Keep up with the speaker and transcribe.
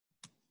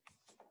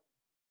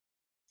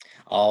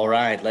All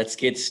right, let's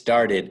get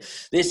started.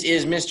 This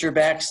is Mr.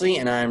 Baxley,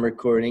 and I'm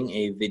recording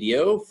a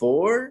video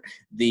for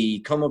the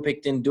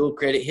Como-Pickton Dual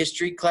Credit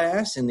History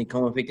class and the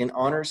Como-Pickton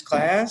Honors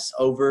class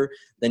over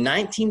the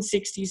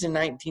 1960s and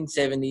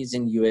 1970s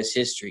in U.S.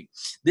 history.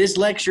 This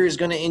lecture is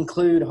going to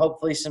include,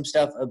 hopefully, some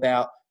stuff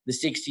about the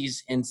 60s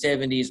and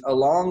 70s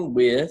along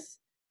with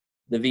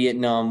the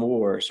Vietnam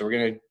War. So we're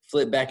going to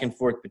flip back and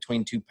forth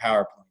between two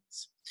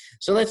PowerPoints.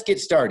 So let's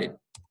get started.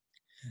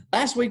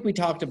 Last week, we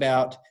talked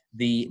about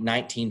the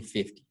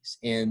 1950s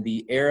and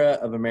the era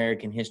of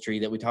American history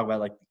that we talk about,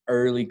 like the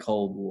early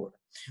Cold War.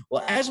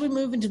 Well, as we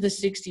move into the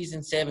 60s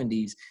and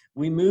 70s,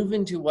 we move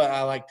into what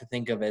I like to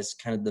think of as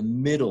kind of the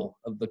middle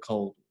of the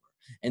Cold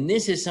War. And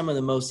this is some of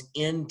the most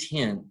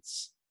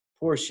intense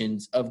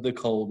portions of the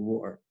Cold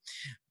War.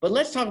 But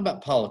let's talk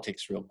about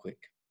politics real quick.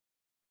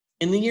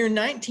 In the year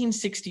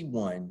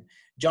 1961,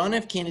 John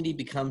F. Kennedy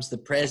becomes the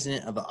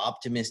president of an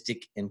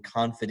optimistic and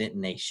confident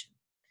nation.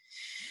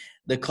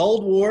 The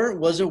Cold War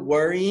was a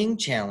worrying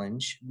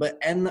challenge, but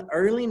in the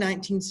early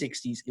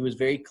 1960s, it was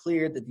very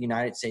clear that the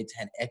United States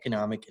had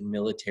economic and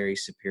military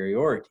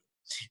superiority,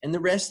 and the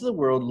rest of the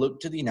world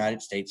looked to the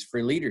United States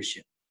for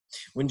leadership.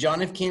 When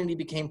John F. Kennedy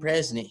became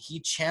president, he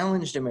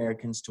challenged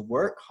Americans to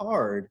work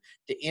hard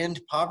to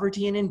end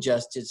poverty and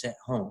injustice at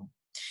home.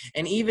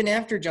 And even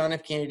after John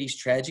F. Kennedy's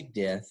tragic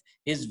death,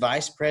 his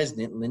vice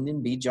president,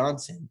 Lyndon B.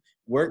 Johnson,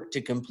 worked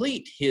to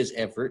complete his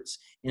efforts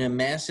in a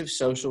massive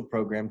social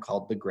program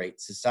called the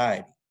Great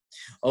Society.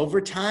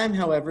 Over time,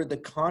 however, the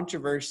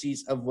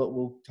controversies of what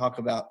we'll talk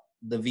about,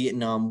 the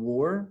Vietnam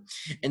War,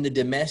 and the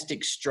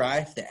domestic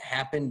strife that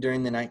happened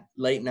during the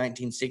late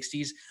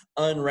 1960s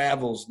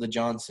unravels the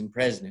Johnson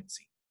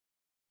presidency.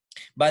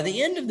 By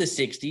the end of the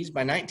 60s,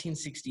 by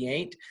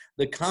 1968,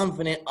 the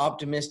confident,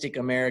 optimistic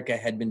America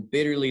had been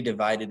bitterly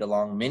divided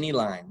along many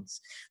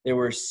lines. There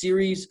were a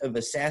series of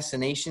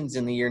assassinations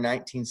in the year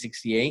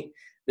 1968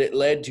 that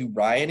led to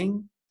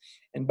rioting.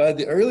 And by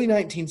the early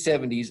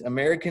 1970s,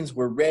 Americans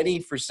were ready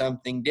for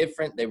something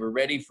different. They were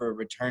ready for a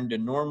return to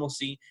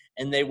normalcy,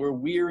 and they were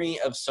weary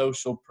of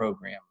social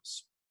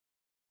programs.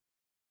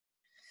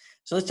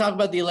 So let's talk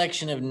about the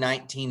election of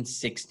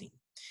 1960.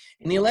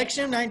 In the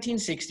election of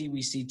 1960,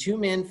 we see two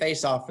men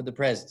face off for the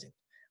president.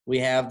 We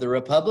have the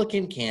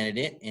Republican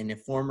candidate and a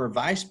former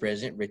vice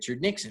president,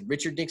 Richard Nixon.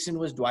 Richard Nixon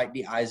was Dwight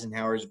D.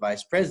 Eisenhower's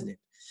vice president,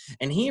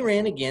 and he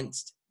ran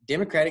against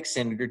Democratic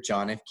Senator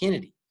John F.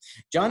 Kennedy.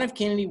 John F.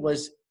 Kennedy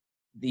was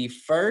the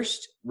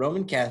first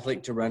Roman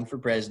Catholic to run for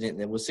president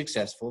that was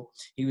successful.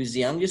 He was the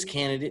youngest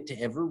candidate to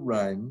ever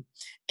run,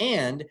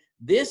 and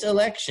this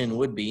election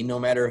would be, no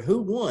matter who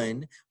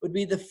won, would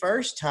be the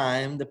first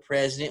time the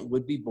president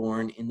would be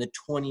born in the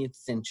 20th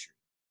century.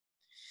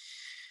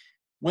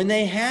 When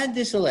they had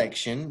this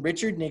election,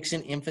 Richard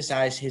Nixon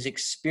emphasized his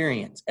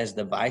experience as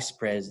the vice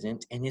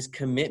president and his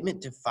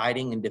commitment to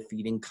fighting and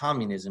defeating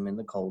communism in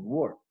the Cold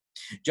War.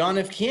 John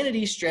F.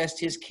 Kennedy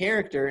stressed his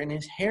character and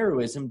his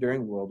heroism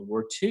during World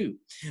War II.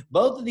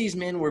 Both of these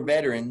men were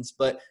veterans,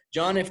 but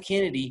John F.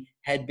 Kennedy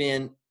had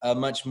been a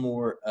much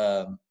more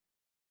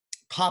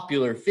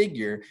popular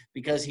figure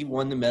because he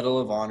won the Medal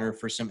of Honor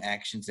for some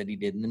actions that he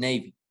did in the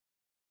Navy.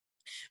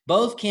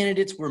 Both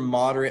candidates were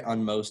moderate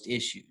on most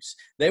issues.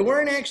 They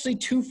weren't actually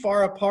too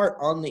far apart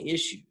on the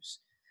issues,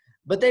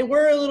 but they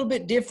were a little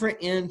bit different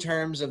in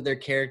terms of their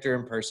character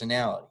and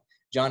personality.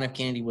 John F.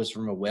 Kennedy was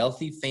from a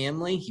wealthy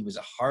family. He was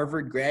a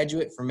Harvard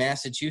graduate from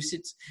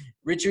Massachusetts.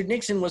 Richard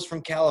Nixon was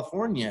from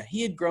California.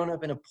 He had grown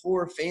up in a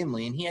poor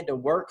family, and he had to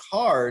work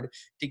hard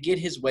to get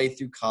his way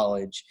through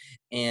college.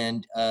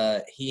 And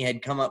he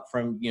had come up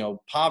from,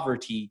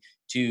 poverty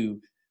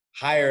to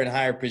higher and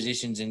higher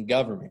positions in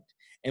government.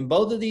 And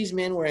both of these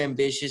men were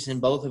ambitious,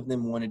 and both of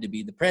them wanted to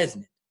be the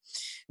president.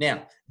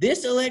 Now,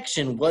 this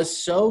election was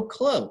so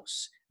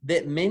close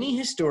that many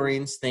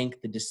historians think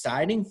the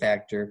deciding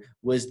factor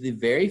was the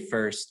very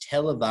first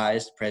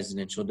televised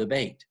presidential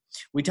debate.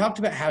 We talked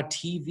about how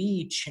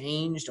TV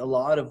changed a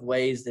lot of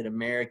ways that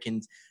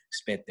Americans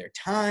spent their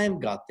time,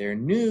 got their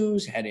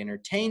news, had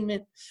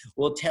entertainment.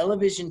 Well,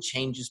 television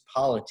changes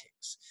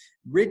politics.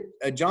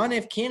 John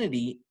F.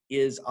 Kennedy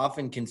is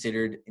often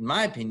considered, in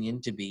my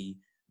opinion, to be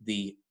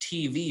the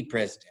TV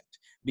president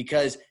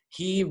because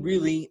he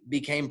really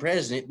became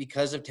president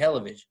because of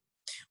television.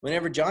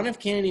 Whenever John F.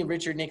 Kennedy and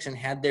Richard Nixon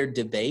had their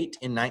debate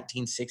in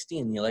 1960,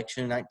 in the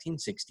election of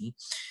 1960,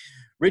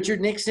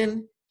 Richard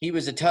Nixon, he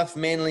was a tough,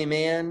 manly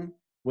man.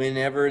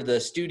 Whenever the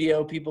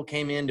studio people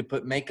came in to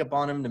put makeup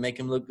on him to make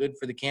him look good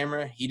for the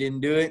camera, he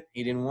didn't do it.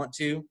 He didn't want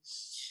to.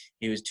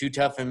 He was too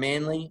tough and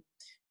manly.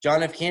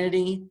 John F.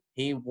 Kennedy,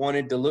 he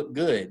wanted to look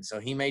good, so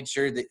he made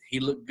sure that he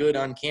looked good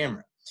on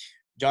camera.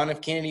 John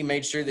F. Kennedy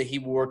made sure that he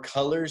wore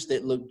colors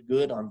that looked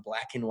good on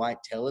black and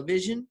white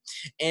television.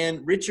 And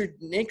Richard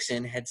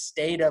Nixon had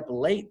stayed up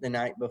late the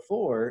night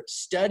before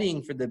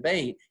studying for the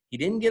debate. He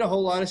didn't get a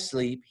whole lot of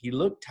sleep. He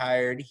looked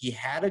tired. He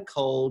had a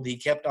cold. He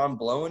kept on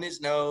blowing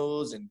his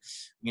nose and,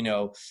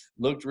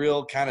 looked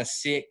real kind of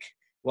sick.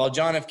 while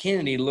John F.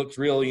 Kennedy looked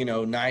real,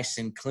 nice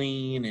and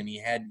clean, and he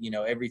had,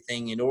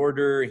 everything in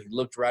order. He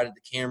looked right at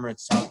the camera and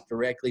talked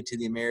directly to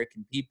the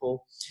American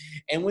people.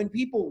 And when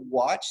people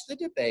watched the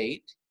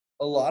debate,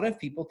 a lot of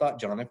people thought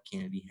John F.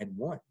 Kennedy had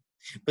won.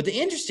 But the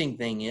interesting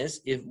thing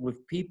is,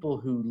 with people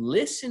who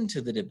listened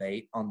to the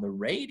debate on the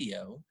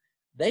radio,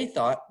 they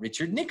thought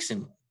Richard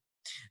Nixon won.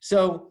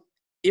 So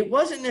it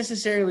wasn't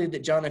necessarily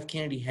that John F.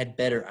 Kennedy had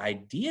better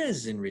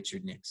ideas than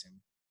Richard Nixon,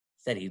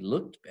 it's that he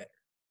looked better.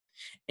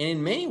 And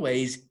in many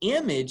ways,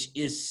 image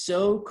is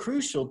so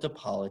crucial to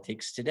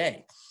politics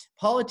today.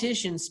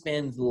 Politicians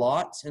spend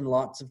lots and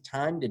lots of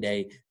time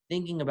today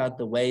thinking about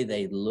the way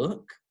they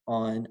look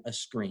on a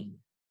screen.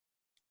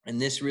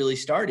 And this really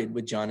started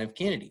with John F.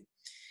 Kennedy.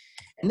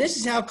 And this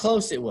is how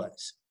close it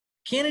was.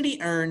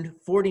 Kennedy earned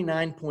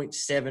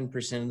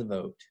 49.7% of the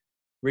vote.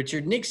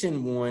 Richard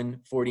Nixon won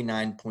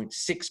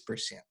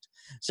 49.6%.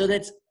 So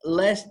that's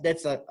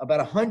about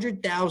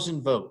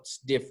 100,000 votes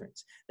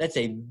difference. That's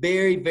a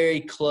very,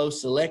 very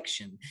close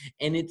election.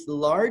 And it's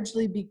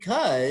largely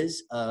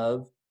because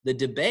of the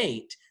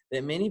debate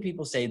that many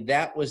people say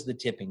that was the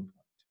tipping point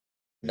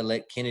that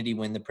let Kennedy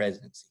win the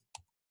presidency.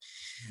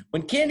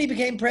 When Kennedy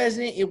became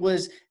president, it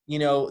was,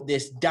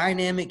 this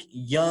dynamic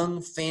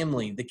young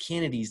family, the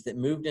Kennedys, that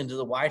moved into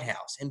the White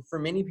House. And for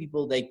many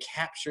people, they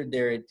captured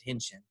their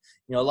attention.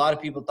 A lot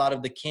of people thought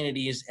of the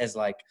Kennedys as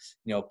like,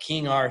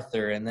 King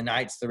Arthur and the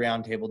Knights of the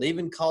Round Table. They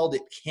even called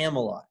it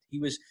Camelot. He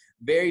was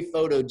very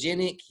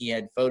photogenic. He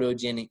had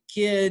photogenic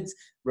kids.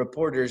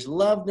 Reporters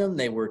loved him.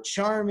 They were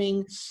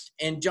charming.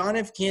 And John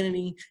F.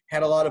 Kennedy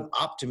had a lot of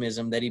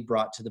optimism that he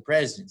brought to the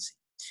presidency.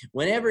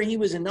 Whenever he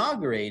was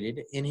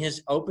inaugurated, in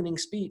his opening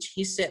speech,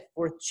 he set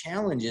forth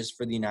challenges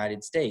for the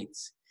United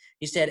States.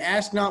 He said,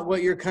 "Ask not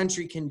what your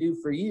country can do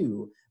for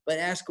you, but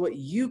ask what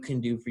you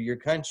can do for your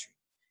country."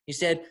 He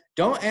said,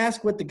 "Don't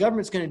ask what the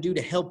government's going to do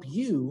to help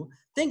you.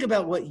 Think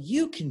about what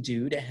you can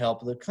do to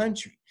help the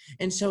country."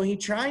 And so he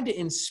tried to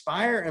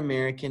inspire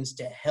Americans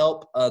to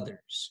help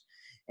others.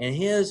 And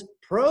his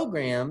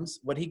programs,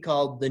 what he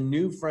called the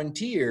New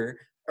Frontier,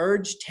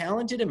 urged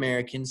talented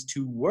Americans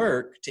to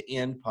work to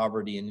end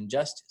poverty and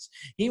injustice.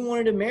 He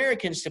wanted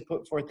Americans to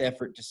put forth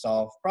effort to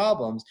solve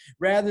problems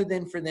rather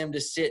than for them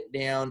to sit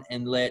down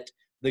and let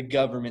the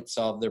government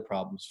solve their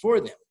problems for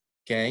them.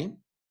 Okay?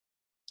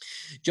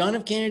 John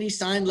F. Kennedy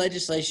signed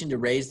legislation to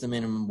raise the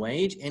minimum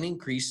wage and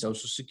increase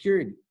Social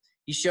Security.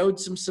 He showed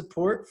some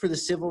support for the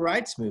civil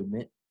rights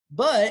movement,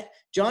 but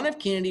John F.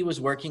 Kennedy was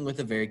working with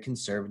a very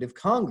conservative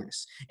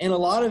Congress, and a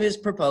lot of his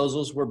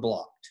proposals were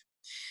blocked.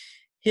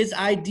 His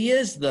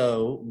ideas,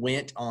 though,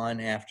 went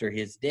on after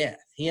his death.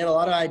 He had a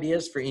lot of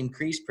ideas for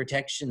increased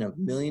protection of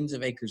millions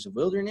of acres of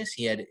wilderness.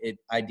 He had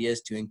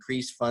ideas to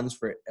increase funds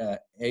for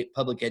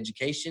public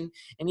education.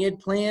 And he had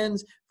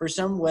plans for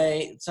some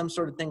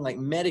sort of thing like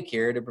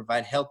Medicare to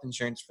provide health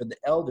insurance for the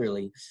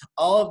elderly.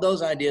 All of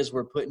those ideas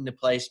were put into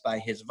place by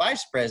his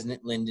vice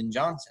president, Lyndon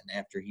Johnson,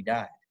 after he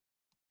died.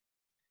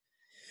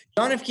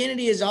 John F.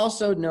 Kennedy is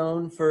also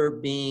known for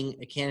being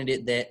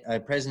a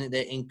president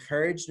that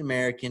encouraged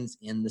Americans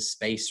in the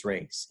space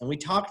race. And we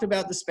talked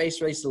about the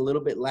space race a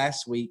little bit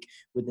last week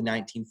with the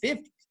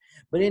 1950s.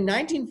 But in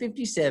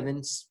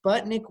 1957,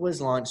 Sputnik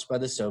was launched by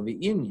the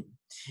Soviet Union.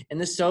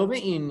 And the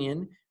Soviet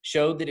Union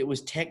showed that it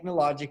was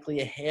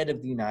technologically ahead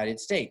of the United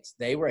States.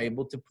 They were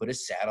able to put a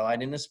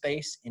satellite into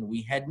space, and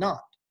we had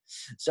not.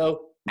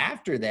 So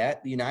after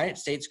that, the United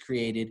States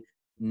created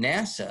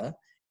NASA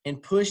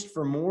and pushed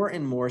for more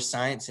and more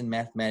science and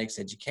mathematics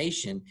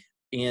education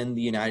in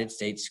the United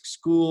States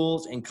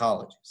schools and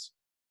colleges.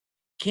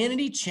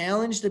 Kennedy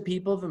challenged the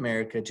people of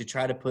America to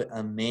try to put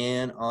a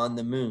man on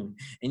the moon.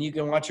 And you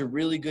can watch a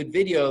really good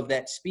video of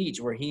that speech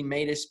where he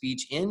made a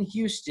speech in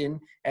Houston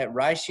at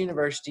Rice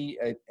University,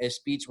 a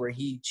speech where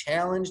he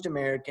challenged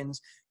Americans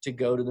to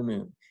go to the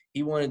moon.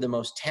 He wanted the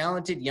most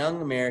talented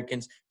young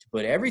Americans to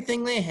put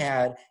everything they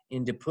had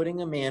into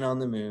putting a man on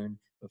the moon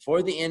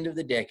before the end of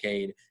the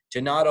decade, to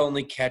not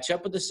only catch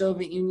up with the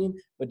Soviet Union,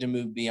 but to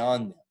move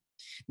beyond them.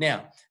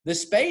 Now, the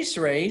space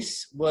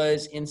race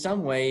was in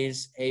some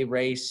ways a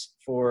race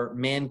for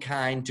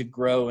mankind to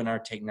grow in our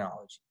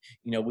technology.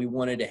 We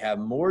wanted to have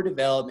more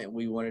development.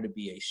 We wanted to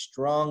be a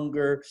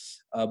stronger,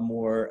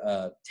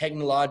 more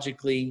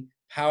technologically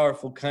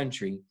powerful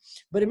country.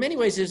 But in many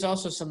ways, there's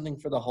also something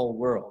for the whole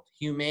world.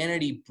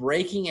 Humanity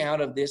breaking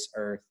out of this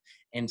earth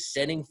and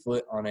setting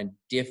foot on a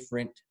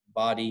different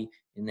body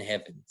in the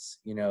heavens,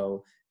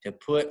 to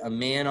put a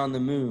man on the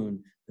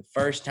moon, the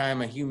first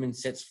time a human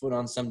sets foot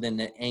on something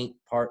that ain't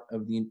part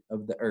of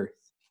the earth.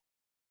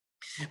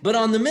 But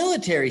on the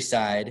military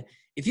side,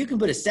 if you can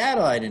put a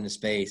satellite into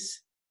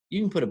space,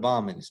 you can put a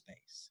bomb into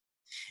space.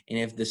 And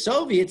if the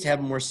Soviets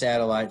have more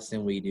satellites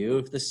than we do,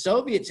 if the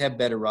Soviets have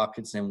better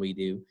rockets than we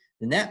do,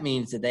 then that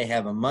means that they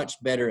have a much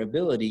better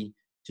ability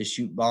to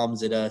shoot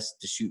bombs at us,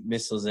 to shoot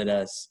missiles at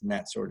us, and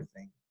that sort of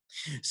thing.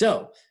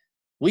 So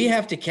we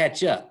have to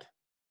catch up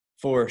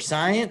for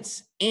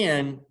science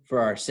and for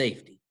our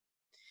safety.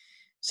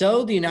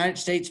 So the United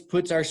States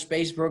puts our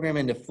space program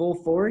into full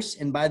force,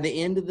 and by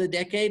the end of the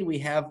decade, we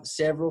have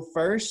several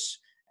firsts.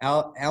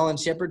 Alan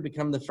Shepard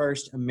became the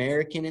first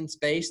American in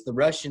space. The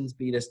Russians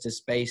beat us to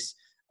space,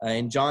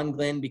 and John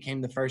Glenn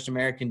became the first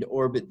American to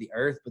orbit the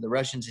Earth, but the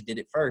Russians did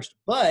it first.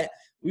 But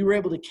we were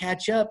able to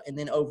catch up and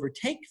then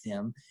overtake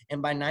them.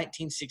 And by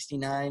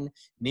 1969,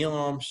 Neil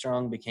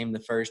Armstrong became the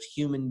first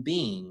human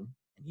being,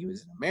 and he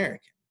was an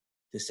American,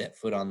 to set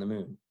foot on the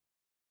moon.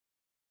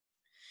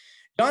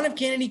 John F.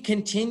 Kennedy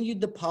continued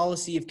the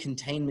policy of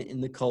containment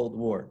in the Cold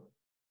War,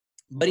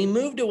 but he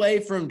moved away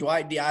from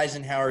Dwight D.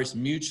 Eisenhower's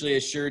mutually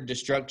assured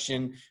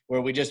destruction,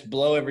 where we just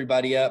blow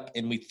everybody up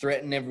and we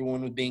threaten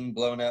everyone with being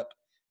blown up,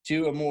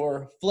 to a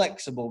more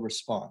flexible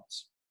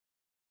response.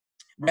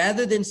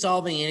 Rather than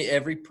solving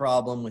every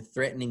problem with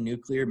threatening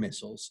nuclear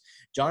missiles,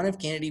 John F.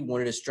 Kennedy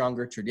wanted a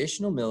stronger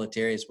traditional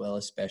military as well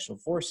as special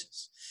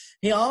forces.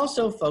 He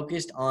also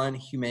focused on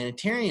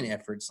humanitarian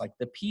efforts like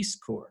the Peace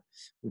Corps,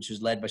 which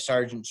was led by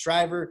Sergeant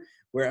Shriver,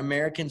 where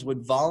Americans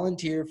would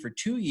volunteer for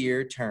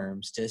 2-year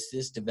terms to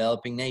assist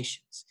developing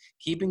nations,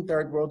 keeping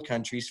third world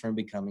countries from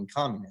becoming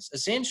communist.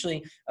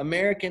 Essentially,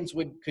 Americans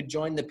could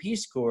join the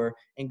Peace Corps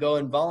and go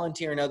and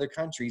volunteer in other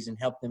countries and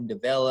help them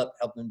develop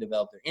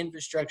their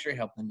infrastructure,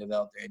 help them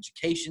develop their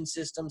education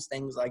systems,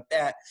 things like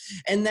that.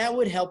 And that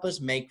would help us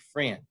make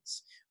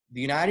friends.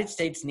 The United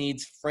States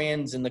needs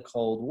friends in the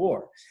Cold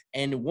War.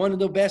 And one of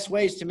the best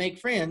ways to make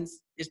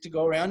friends is to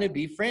go around and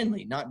be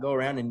friendly, not go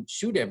around and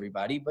shoot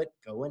everybody, but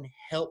go and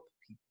help.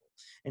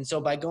 And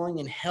so by going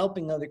and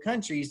helping other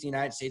countries, the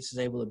United States is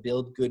able to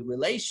build good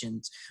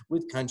relations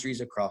with countries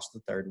across the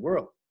third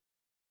world.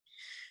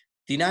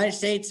 The United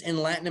States and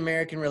Latin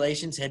American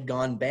relations had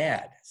gone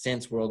bad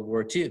since World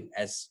War II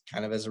as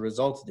a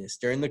result of this.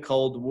 During the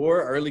Cold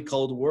War, early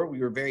Cold War, we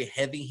were very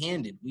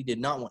heavy-handed. We did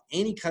not want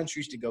any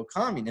countries to go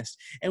communist,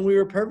 and we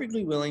were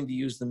perfectly willing to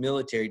use the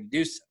military to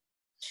do so.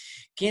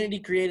 Kennedy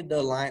created the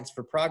Alliance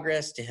for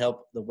Progress to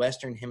help the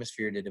Western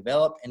Hemisphere to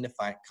develop and to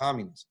fight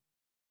communism.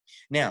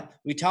 Now,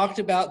 we talked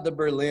about the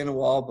Berlin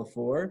Wall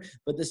before,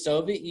 but the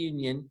Soviet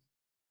Union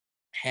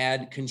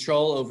had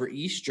control over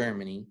East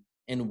Germany,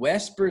 and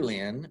West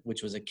Berlin,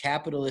 which was a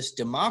capitalist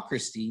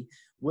democracy,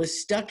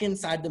 was stuck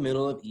inside the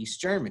middle of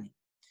East Germany.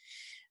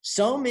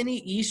 So many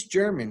East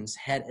Germans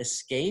had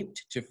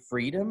escaped to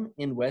freedom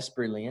in West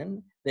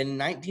Berlin that in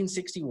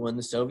 1961,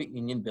 the Soviet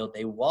Union built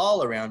a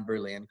wall around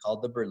Berlin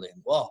called the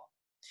Berlin Wall.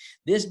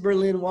 This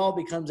Berlin Wall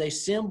becomes a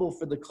symbol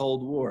for the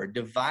Cold War,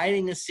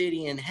 dividing a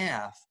city in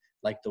half,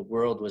 like the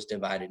world was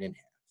divided in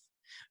half.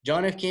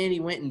 John F. Kennedy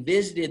went and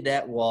visited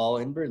that wall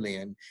in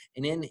Berlin,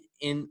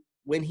 and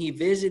when he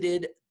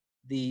visited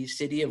the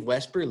city of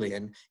West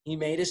Berlin, he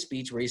made a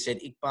speech where he said,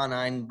 "Ich bin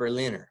ein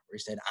Berliner," where he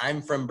said, "I'm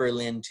from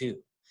Berlin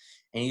too."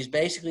 And he's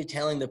basically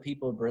telling the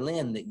people of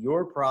Berlin that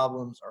your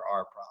problems are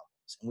our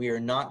problems, and we are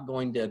not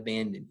going to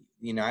abandon you.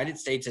 The United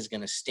States is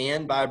going to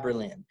stand by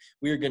Berlin.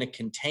 We are going to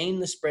contain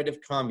the spread of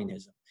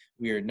communism.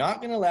 We are not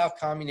going to allow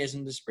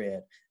communism to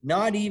spread,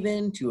 not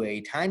even to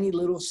a tiny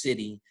little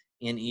city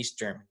in East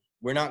Germany.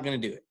 We're not going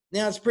to do it.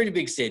 Now, it's a pretty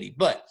big city,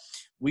 but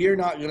we are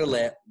not going to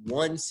let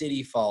one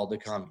city fall to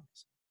communism.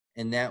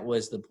 And that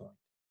was the point.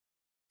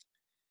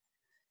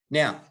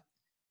 Now,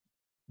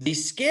 the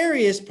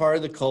scariest part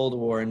of the Cold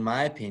War, in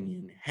my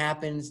opinion,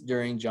 happens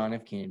during John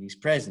F. Kennedy's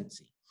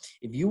presidency.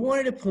 If you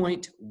wanted to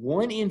point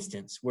one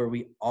instance where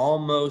we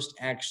almost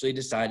actually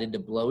decided to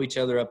blow each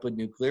other up with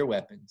nuclear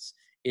weapons,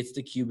 it's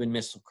the Cuban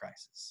Missile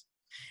Crisis.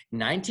 In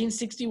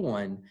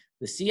 1961,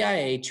 the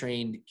CIA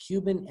trained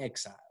Cuban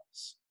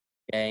exiles,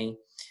 okay?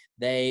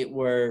 They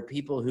were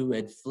people who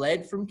had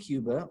fled from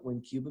Cuba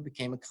when Cuba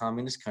became a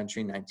communist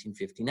country in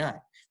 1959.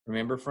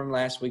 Remember from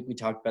last week, we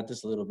talked about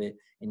this a little bit.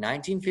 In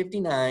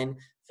 1959,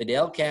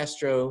 Fidel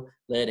Castro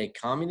led a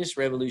communist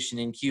revolution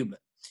in Cuba.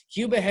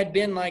 Cuba had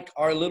been like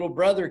our little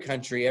brother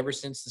country ever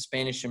since the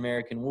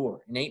Spanish-American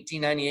War. In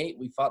 1898,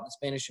 we fought the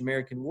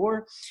Spanish-American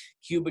War.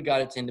 Cuba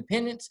got its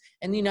independence,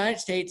 and the United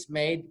States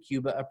made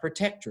Cuba a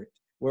protectorate,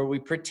 where we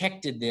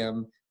protected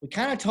them. We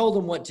kind of told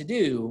them what to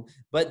do,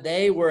 but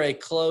they were a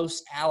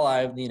close ally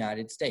of the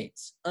United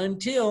States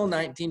until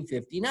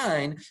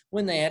 1959,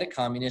 when they had a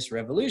communist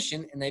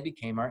revolution and they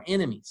became our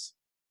enemies.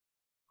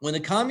 When the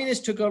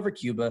communists took over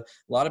Cuba,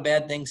 a lot of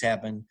bad things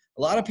happened.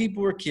 A lot of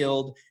people were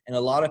killed, and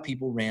a lot of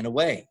people ran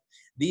away.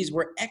 These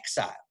were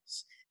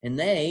exiles, and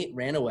they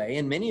ran away,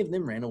 and many of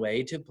them ran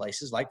away to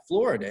places like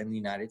Florida in the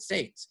United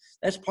States.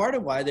 That's part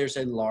of why there's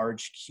a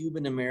large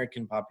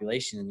Cuban-American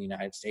population in the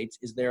United States,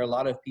 is there are a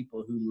lot of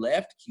people who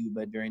left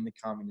Cuba during the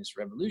Communist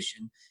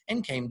Revolution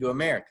and came to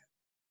America.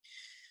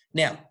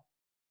 Now,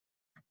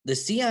 the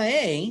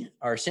CIA,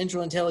 our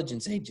Central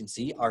Intelligence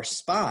Agency, our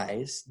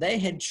spies, they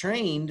had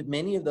trained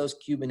many of those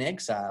Cuban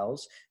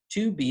exiles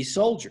to be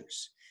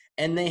soldiers.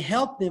 And they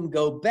helped them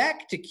go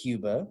back to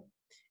Cuba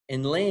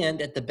and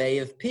land at the Bay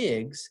of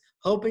Pigs,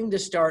 hoping to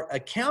start a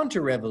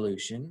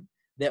counter-revolution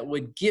that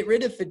would get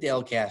rid of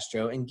Fidel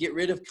Castro and get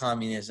rid of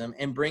communism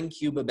and bring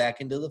Cuba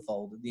back into the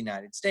fold of the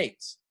United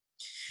States.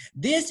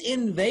 This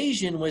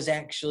invasion was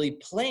actually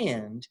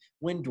planned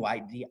when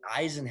Dwight D.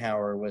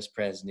 Eisenhower was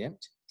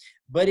president,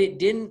 but it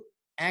didn't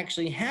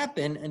actually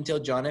happen until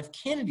John F.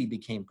 Kennedy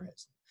became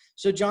president.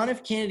 So John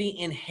F. Kennedy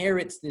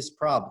inherits this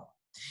problem.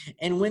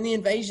 And when the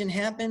invasion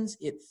happens,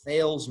 it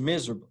fails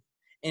miserably.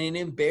 And it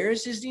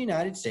embarrasses the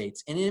United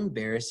States and it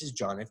embarrasses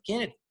John F.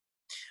 Kennedy.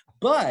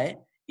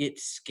 But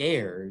it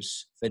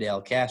scares Fidel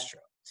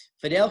Castro.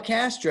 Fidel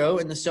Castro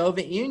and the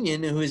Soviet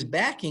Union, who is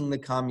backing the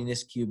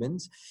communist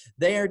Cubans,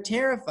 they are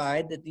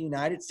terrified that the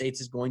United States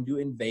is going to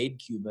invade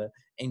Cuba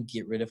and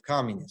get rid of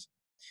communism.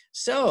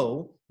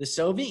 So the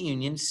Soviet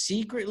Union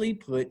secretly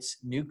puts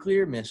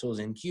nuclear missiles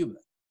in Cuba.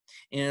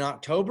 And in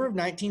October of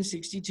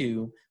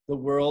 1962, the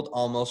world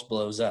almost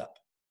blows up.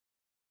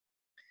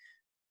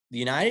 The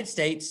United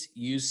States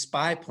use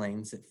spy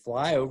planes that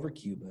fly over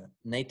Cuba,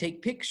 and they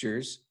take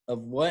pictures of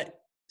what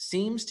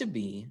seems to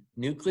be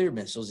nuclear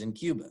missiles in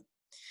Cuba.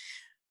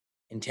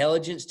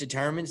 Intelligence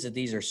determines that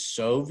these are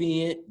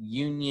Soviet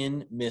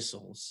Union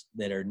missiles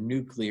that are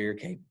nuclear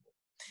capable,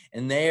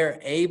 and they are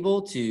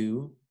able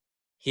to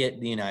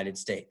hit the United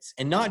States.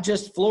 And not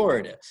just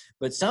Florida,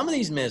 but some of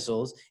these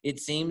missiles,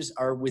 it seems,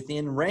 are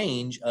within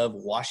range of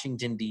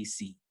Washington,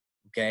 D.C.,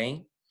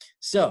 okay?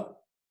 So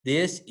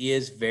this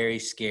is very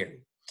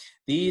scary.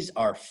 These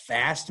are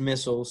fast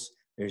missiles.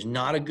 There's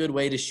not a good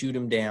way to shoot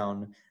them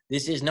down.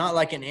 This is not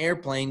like an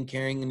airplane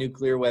carrying a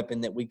nuclear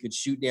weapon that we could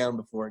shoot down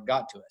before it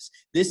got to us.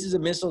 This is a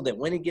missile that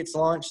when it gets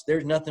launched,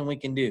 there's nothing we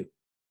can do,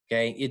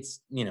 okay? It's,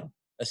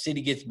 a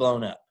city gets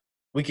blown up.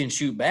 We can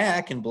shoot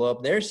back and blow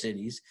up their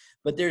cities,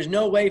 but there's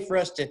no way for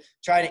us to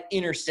try to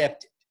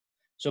intercept it.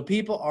 So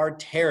people are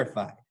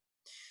terrified.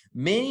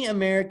 Many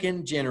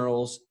American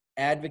generals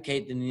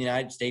advocate that the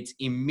United States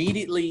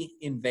immediately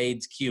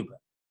invades Cuba.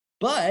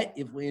 But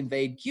if we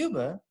invade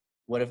Cuba,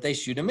 what if they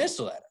shoot a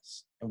missile at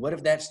us? And what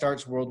if that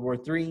starts World War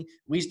III?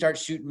 We start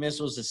shooting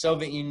missiles, the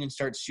Soviet Union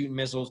starts shooting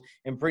missiles,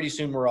 and pretty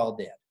soon we're all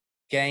dead,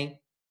 okay?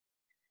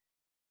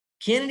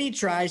 Kennedy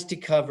tries to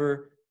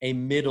cover a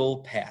middle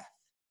path.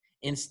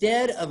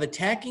 Instead of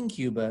attacking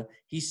Cuba,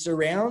 he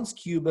surrounds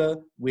Cuba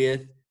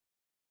with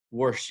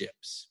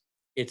warships.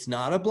 It's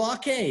not a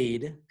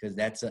blockade, because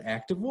that's an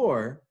act of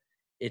war.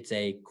 It's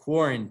a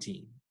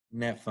quarantine.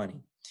 Isn't that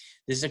funny?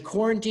 This is a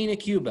quarantine of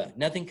Cuba.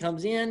 Nothing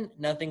comes in,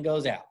 nothing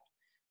goes out.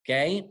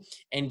 Okay?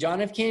 And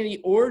John F.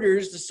 Kennedy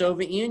orders the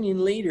Soviet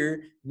Union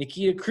leader,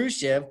 Nikita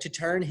Khrushchev, to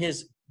turn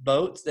his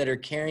boats that are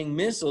carrying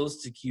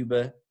missiles to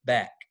Cuba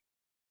back.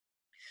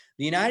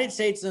 The United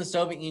States and the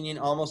Soviet Union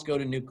almost go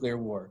to nuclear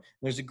war.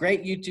 There's a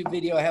great YouTube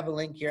video. I have a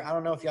link here. I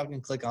don't know if y'all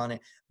can click on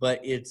it, but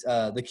it's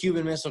the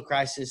Cuban Missile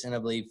Crisis in, I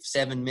believe,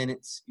 7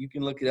 minutes. You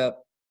can look it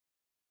up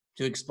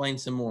to explain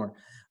some more.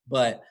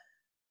 But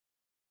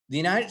the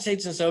United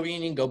States and the Soviet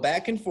Union go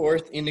back and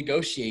forth in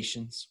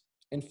negotiations.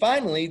 And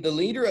finally, the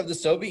leader of the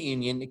Soviet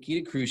Union,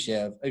 Nikita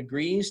Khrushchev,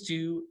 agrees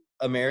to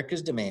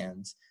America's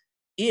demands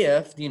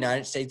if the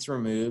United States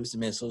removes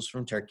missiles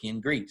from Turkey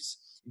and Greece.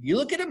 If you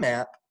look at a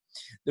map,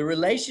 the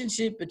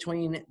relationship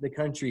between the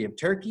country of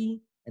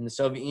Turkey and the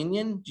Soviet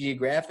Union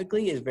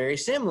geographically is very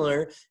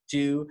similar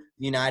to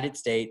the United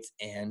States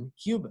and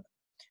Cuba.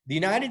 The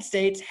United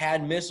States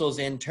had missiles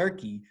in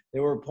Turkey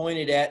that were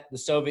pointed at the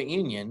Soviet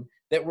Union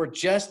that were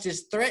just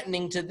as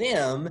threatening to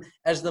them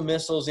as the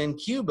missiles in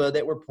Cuba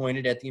that were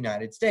pointed at the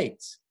United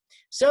States.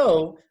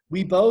 So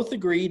we both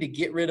agree to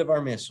get rid of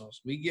our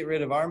missiles. We get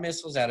rid of our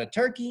missiles out of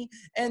Turkey,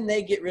 and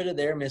they get rid of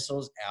their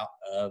missiles out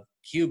of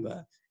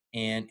Cuba.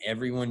 And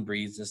everyone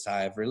breathes a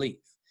sigh of relief.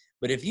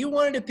 But if you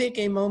wanted to pick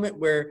a moment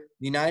where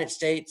the United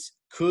States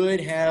could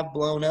have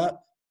blown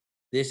up,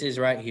 this is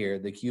right here,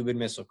 the Cuban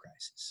Missile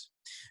Crisis.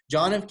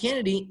 John F.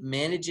 Kennedy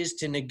manages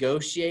to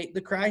negotiate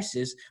the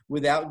crisis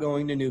without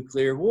going to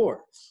nuclear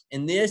war.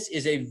 And this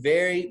is a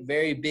very,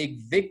 very big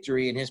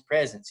victory in his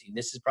presidency.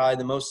 This is probably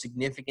the most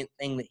significant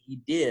thing that he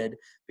did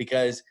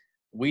because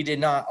we did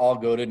not all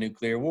go to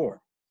nuclear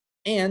war.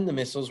 And the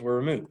missiles were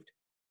removed.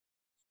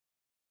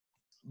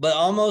 But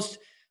almost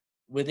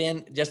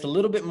within just a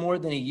little bit more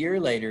than a year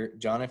later,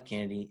 John F.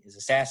 Kennedy is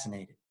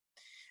assassinated.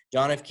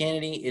 John F.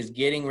 Kennedy is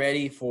getting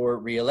ready for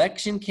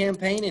re-election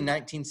campaign in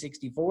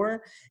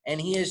 1964,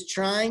 and he is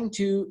trying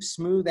to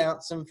smooth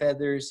out some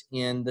feathers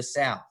in the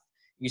South.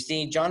 You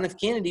see, John F.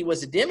 Kennedy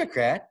was a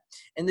Democrat,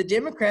 and the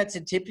Democrats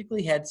had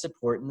typically had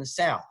support in the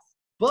South.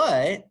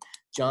 But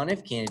John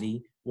F.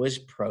 Kennedy was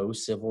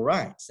pro-civil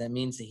rights. That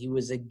means that he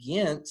was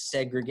against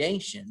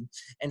segregation.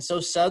 And so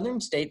Southern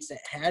states that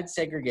had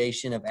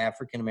segregation of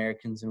African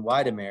Americans and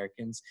white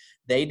Americans,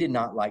 they did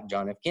not like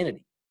John F.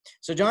 Kennedy.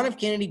 So John F.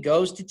 Kennedy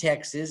goes to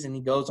Texas, and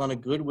he goes on a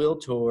goodwill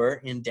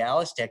tour in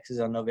Dallas, Texas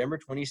on November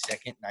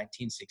 22nd,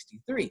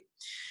 1963.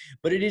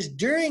 But it is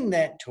during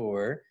that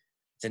tour,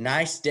 it's a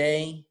nice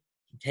day,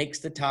 he takes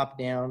the top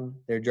down,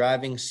 they're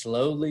driving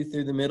slowly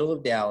through the middle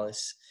of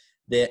Dallas,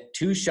 that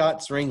 2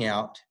 shots ring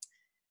out,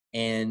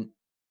 and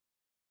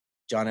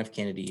John F.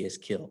 Kennedy is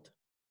killed.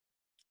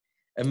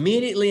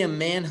 Immediately, a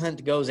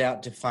manhunt goes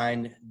out to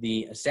find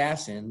the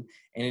assassin,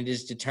 and it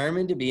is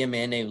determined to be a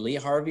man named Lee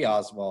Harvey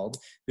Oswald,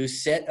 who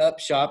set up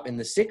shop in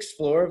the 6th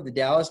floor of the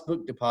Dallas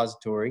Book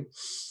Depository,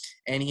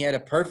 and he had a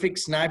perfect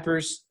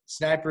sniper's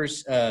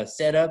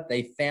setup.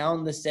 They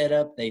found the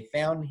setup. They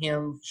found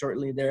him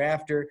shortly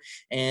thereafter,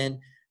 and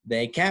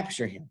they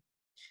capture him.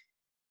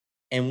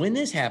 And when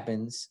this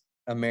happens,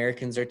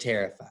 Americans are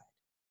terrified.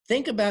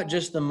 Think about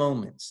just the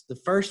moments, the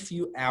first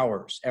few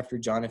hours after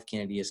John F.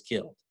 Kennedy is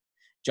killed.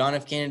 John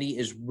F. Kennedy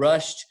is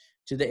rushed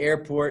to the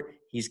airport.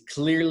 He's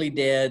clearly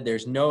dead.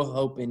 There's no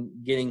hope in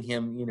getting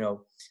him,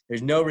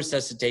 there's no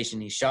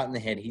resuscitation. He's shot in the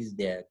head. He's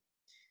dead.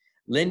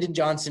 Lyndon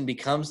Johnson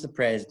becomes the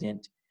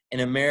president,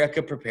 and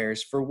America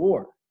prepares for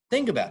war.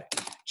 Think about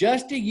it.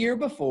 Just a year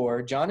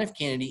before, John F.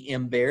 Kennedy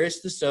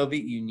embarrassed the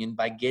Soviet Union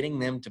by getting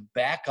them to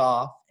back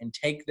off and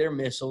take their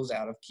missiles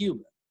out of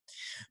Cuba.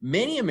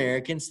 Many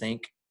Americans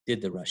think,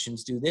 did the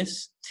Russians do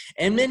this?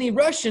 And many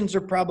Russians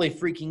are probably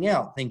freaking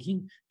out,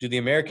 thinking, do the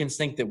Americans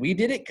think that we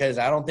did it? Because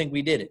I don't think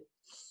we did it.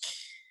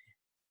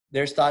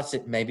 There's thoughts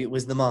that maybe it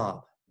was the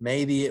mob.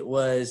 Maybe it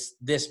was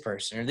this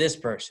person or this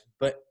person.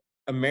 But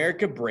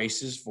America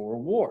braces for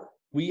war.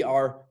 We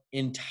are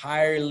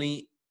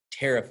entirely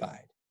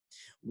terrified.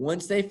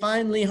 Once they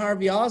find Lee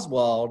Harvey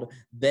Oswald,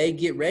 they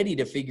get ready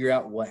to figure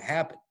out what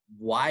happened.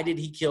 Why did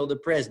he kill the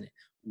president?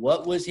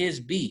 What was his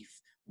beef?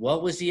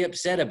 What was he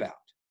upset about?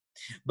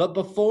 But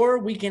before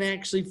we can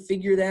actually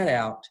figure that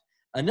out,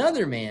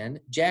 another man,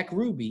 Jack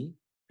Ruby,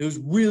 who's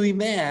really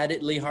mad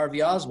at Lee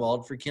Harvey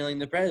Oswald for killing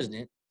the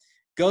president,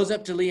 goes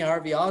up to Lee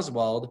Harvey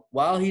Oswald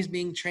while he's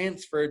being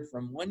transferred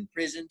from one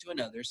prison to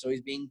another. So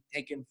he's being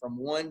taken from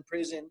one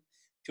prison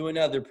to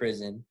another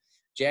prison.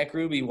 Jack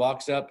Ruby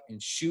walks up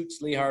and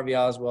shoots Lee Harvey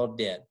Oswald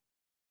dead.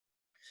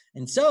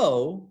 And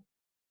so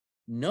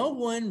no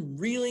one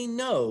really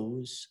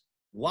knows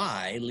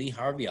why Lee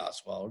Harvey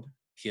Oswald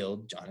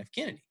killed John F.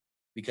 Kennedy,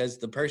 because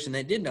the person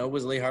that did know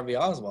was Lee Harvey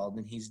Oswald,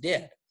 and he's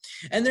dead.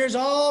 And there's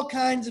all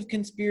kinds of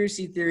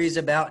conspiracy theories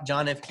about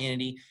John F.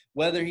 Kennedy,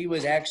 whether he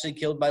was actually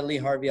killed by Lee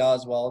Harvey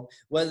Oswald,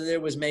 whether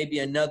there was maybe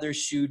another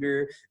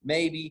shooter,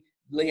 maybe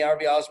Lee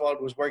Harvey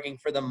Oswald was working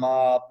for the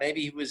mob,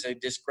 maybe he was a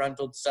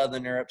disgruntled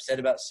Southerner upset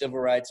about civil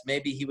rights,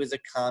 maybe he was a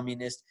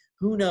communist.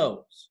 Who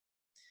knows?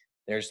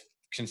 There's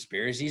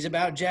conspiracies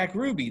about Jack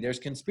Ruby. There's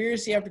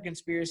conspiracy after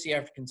conspiracy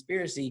after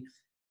conspiracy.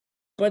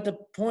 But the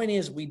point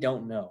is, we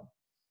don't know.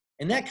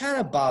 And that kind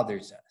of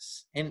bothers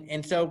us.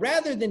 And so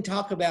rather than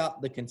talk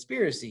about the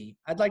conspiracy,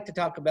 I'd like to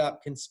talk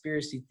about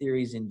conspiracy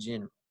theories in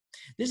general.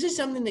 This is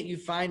something that you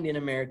find in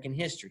American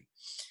history.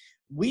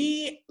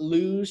 We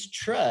lose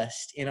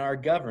trust in our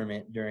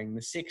government during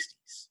the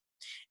 60s,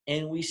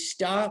 and we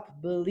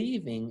stop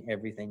believing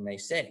everything they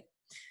say.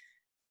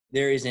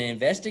 There is an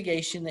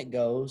investigation that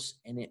goes,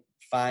 and it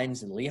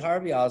finds that Lee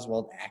Harvey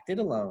Oswald acted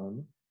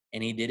alone,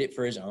 and he did it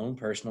for his own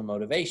personal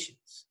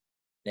motivations,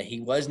 that he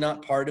was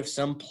not part of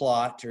some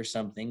plot or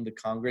something. The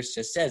Congress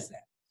just says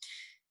that.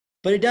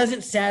 But it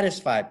doesn't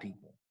satisfy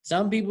people.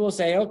 Some people will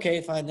say, okay,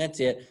 fine, that's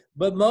it.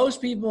 But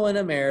most people in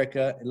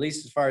America, at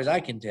least as far as I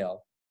can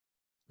tell,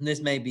 and this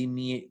may be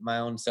me, my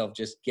own self,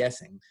 just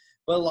guessing,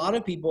 but a lot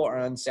of people are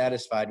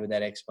unsatisfied with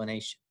that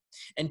explanation.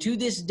 And to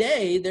this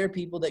day, there are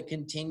people that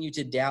continue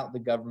to doubt the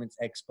government's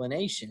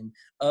explanation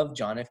of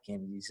John F.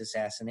 Kennedy's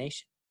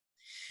assassination.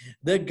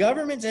 The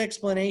government's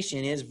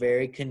explanation is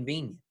very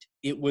convenient.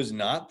 It was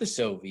not the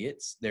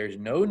Soviets. There's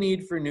no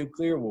need for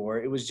nuclear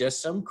war. It was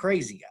just some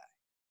crazy guy.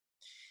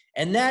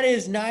 And that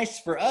is nice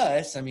for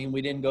us. I mean,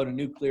 we didn't go to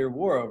nuclear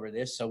war over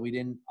this, so we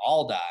didn't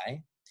all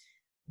die.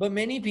 But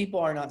many people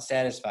are not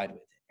satisfied with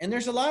it. And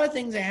there's a lot of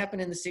things that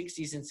happened in the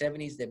 60s and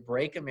 70s that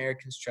break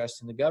Americans'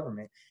 trust in the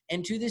government.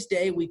 And to this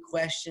day, we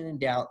question and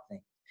doubt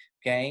things,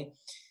 okay?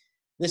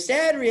 The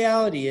sad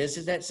reality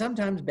is that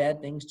sometimes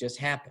bad things just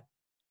happen.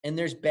 And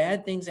there's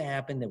bad things that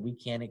happen that we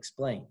can't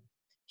explain.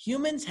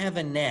 Humans have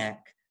a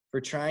knack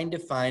for trying to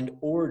find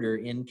order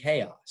in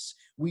chaos.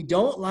 We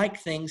don't like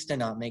things to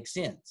not make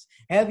sense.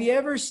 Have you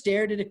ever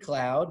stared at a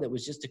cloud that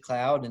was just a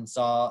cloud and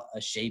saw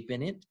a shape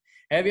in it?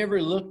 Have you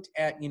ever looked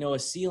at, a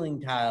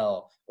ceiling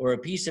tile or a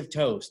piece of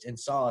toast and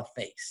saw a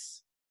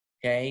face?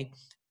 Okay?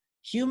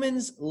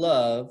 Humans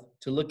love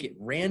to look at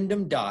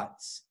random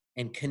dots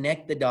and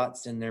connect the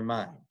dots in their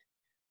mind.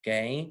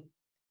 Okay?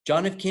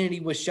 John F.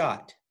 Kennedy was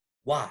shot.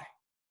 Why?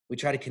 We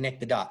try to connect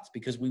the dots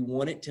because we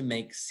want it to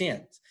make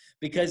sense.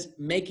 Because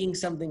making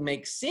something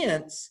make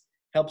sense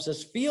helps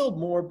us feel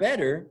more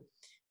better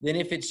than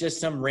if it's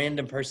just some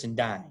random person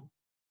dying.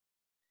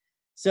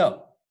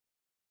 So,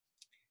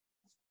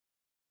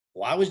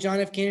 why was John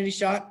F. Kennedy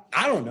shot?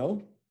 I don't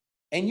know.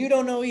 And you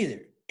don't know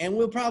either. And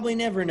we'll probably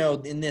never know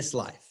in this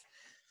life.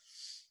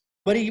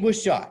 But he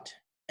was shot.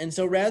 And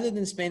so rather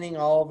than spending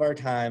all of our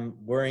time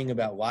worrying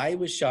about why he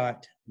was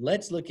shot,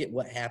 let's look at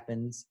what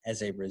happens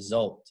as a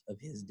result of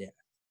his death.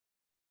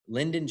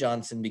 Lyndon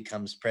Johnson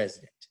becomes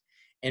president.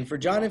 And for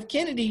John F.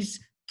 Kennedy's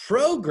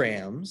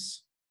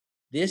programs,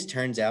 this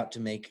turns out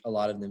to make a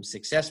lot of them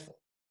successful.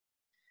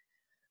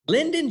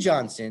 Lyndon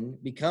Johnson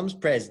becomes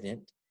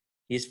president.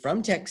 He's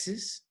from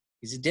Texas.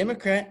 He's a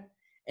Democrat,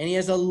 and he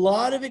has a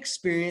lot of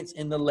experience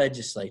in the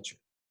legislature,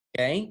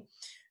 okay?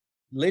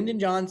 Lyndon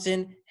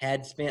Johnson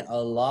had spent a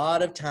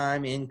lot of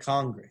time in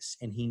Congress,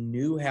 and he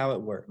knew how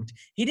it worked.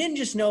 He didn't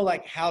just know,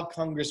 how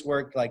Congress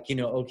worked,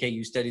 okay,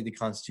 you study the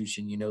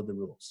Constitution, you know the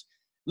rules.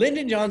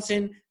 Lyndon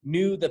Johnson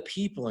knew the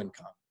people in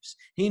Congress. neighbors.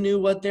 He knew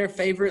what their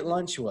favorite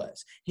lunch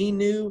was. He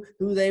knew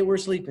who they were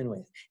sleeping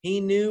with. He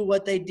knew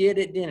what they did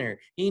at dinner.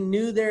 He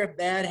knew their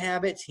bad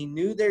habits. He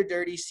knew their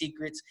dirty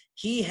secrets.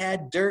 He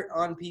had dirt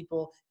on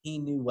people. He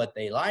knew what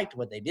they liked,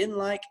 what they didn't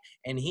like,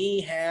 and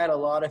he had a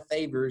lot of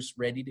favors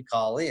ready to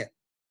call in.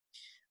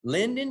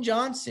 Lyndon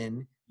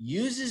Johnson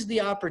uses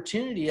the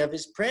opportunity of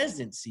his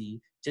presidency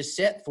to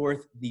set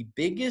forth the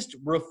biggest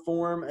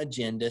reform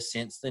agenda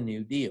since the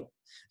New Deal.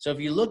 So if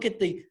you look at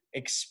the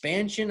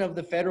expansion of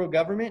the federal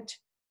government,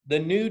 the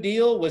New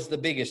Deal was the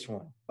biggest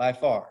one by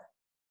far.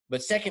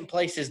 But second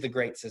place is the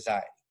Great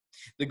Society.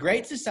 The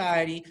Great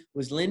Society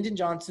was Lyndon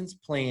Johnson's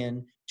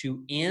plan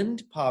to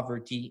end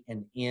poverty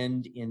and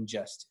end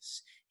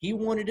injustice. He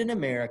wanted an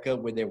America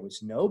where there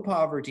was no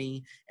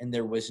poverty and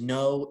there was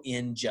no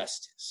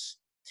injustice.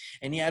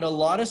 And he had a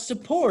lot of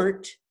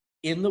support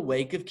in the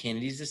wake of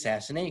Kennedy's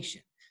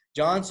assassination.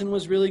 Johnson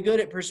was really good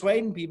at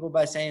persuading people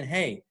by saying,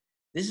 hey,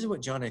 this is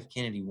what John F.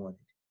 Kennedy wanted,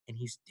 and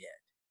he's dead.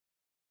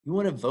 You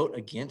want to vote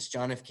against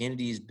John F.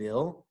 Kennedy's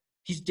bill?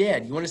 He's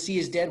dead. You want to see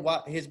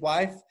his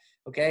wife?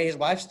 Okay, his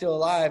wife's still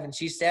alive, and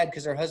she's sad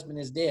because her husband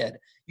is dead.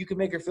 You can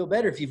make her feel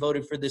better if you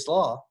voted for this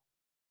law.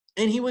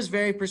 And he was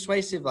very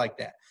persuasive like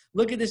that.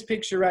 Look at this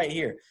picture right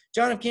here.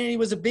 John F. Kennedy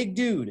was a big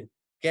dude,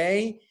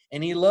 okay?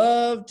 And he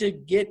loved to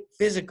get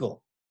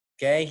physical,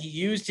 okay? He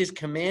used his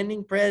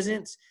commanding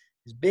presence,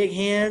 his big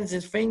hands,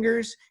 his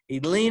fingers.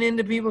 He'd lean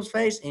into people's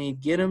face, and he'd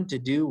get them to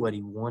do what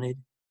he wanted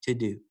to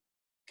do,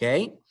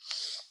 okay?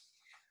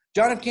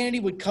 John F.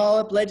 Kennedy would call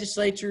up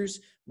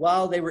legislatures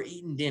while they were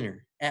eating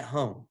dinner at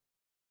home.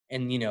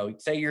 And, you know,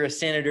 say you're a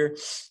senator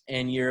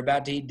and you're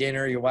about to eat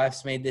dinner, your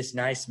wife's made this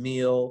nice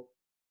meal,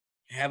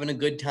 you're having a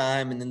good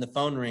time, and then the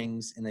phone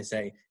rings and they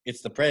say,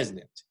 it's the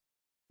president.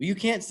 Well, you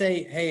can't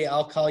say, hey,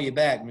 I'll call you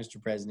back,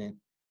 Mr. President.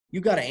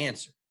 You got to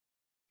answer,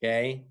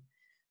 okay?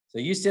 So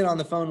you sit on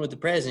the phone with the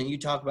president, you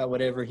talk about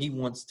whatever he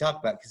wants to talk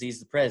about because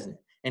he's the president.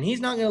 And he's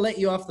not going to let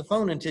you off the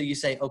phone until you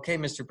say, okay,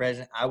 Mr.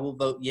 President, I will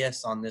vote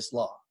yes on this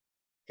law,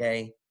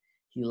 okay?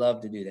 He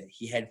loved to do that.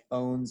 He had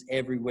phones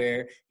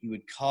everywhere. He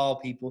would call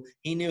people.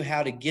 He knew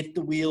how to get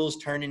the wheels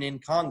turning in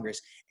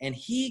Congress. And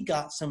he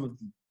got some of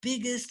the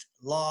biggest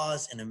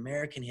laws in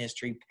American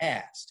history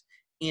passed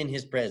in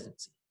his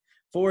presidency.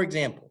 For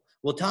example,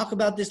 we'll talk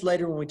about this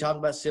later when we talk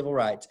about civil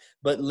rights,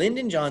 but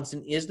Lyndon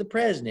Johnson is the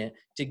president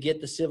to get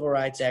the Civil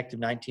Rights Act of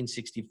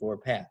 1964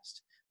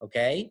 passed,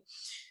 okay?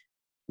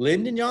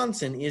 Lyndon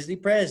Johnson is the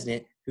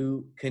president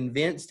who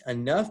convinced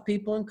enough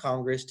people in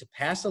Congress to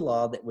pass a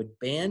law that would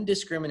ban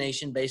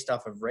discrimination based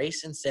off of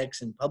race and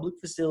sex in public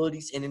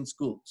facilities and in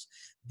schools.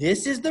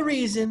 This is the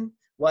reason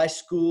why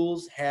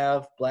schools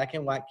have black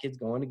and white kids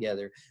going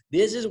together.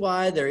 This is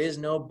why there is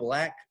no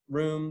black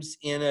rooms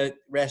in a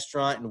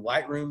restaurant and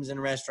white rooms in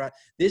a restaurant.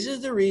 This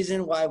is the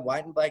reason why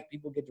white and black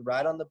people get to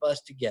ride on the bus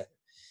together.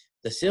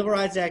 The Civil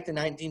Rights Act of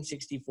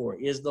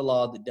 1964 is the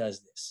law that does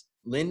this.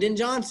 Lyndon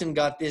Johnson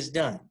got this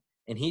done.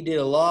 And he did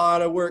a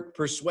lot of work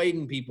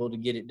persuading people to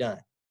get it done,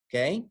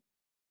 okay?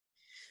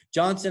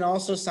 Johnson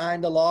also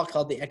signed a law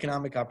called the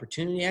Economic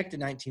Opportunity Act of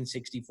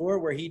 1964,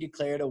 where he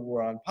declared a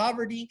war on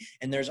poverty,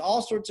 and there's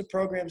all sorts of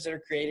programs that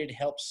are created to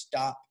help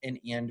stop and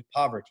end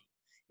poverty.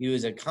 He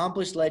was an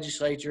accomplished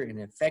legislator and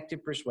an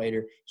effective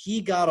persuader.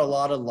 He got a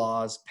lot of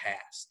laws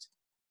passed.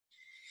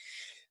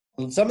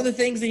 Some of the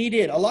things that he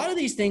did, a lot of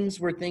these things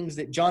were things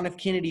that John F.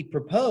 Kennedy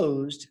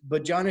proposed,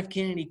 but John F.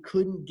 Kennedy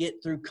couldn't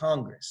get through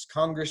Congress.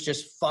 Congress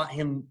just fought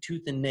him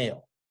tooth and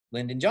nail.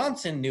 Lyndon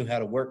Johnson knew how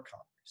to work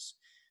Congress.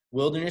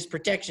 Wilderness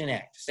Protection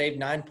Act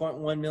saved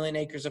 9.1 million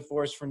acres of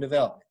forest from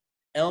development.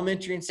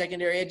 Elementary and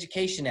Secondary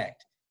Education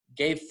Act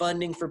gave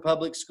funding for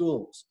public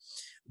schools.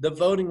 The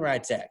Voting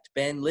Rights Act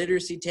banned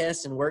literacy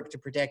tests and worked to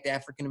protect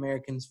African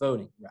Americans'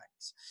 voting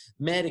rights.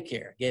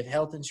 Medicare gave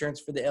health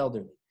insurance for the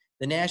elderly.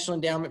 The National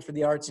Endowment for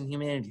the Arts and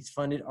Humanities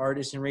funded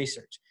artists and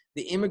research.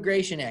 The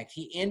Immigration Act,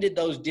 he ended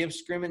those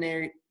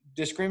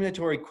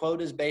discriminatory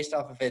quotas based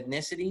off of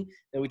ethnicity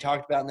that we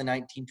talked about in the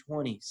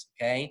 1920s,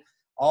 okay?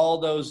 All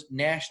those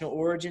National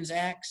Origins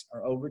Acts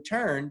are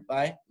overturned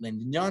by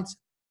Lyndon Johnson.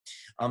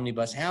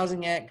 Omnibus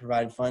Housing Act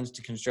provided funds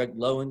to construct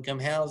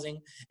low-income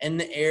housing, and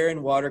the Air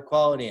and Water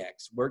Quality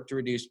Acts worked to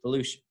reduce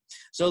pollution.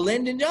 So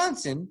Lyndon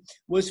Johnson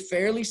was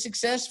fairly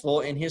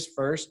successful in his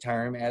first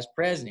term as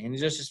president, in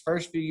just his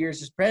first few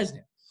years as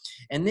president.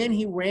 And then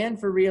he ran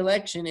for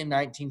re-election in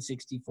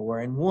 1964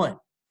 and won.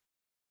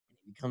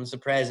 He becomes the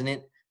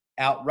president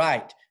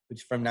outright,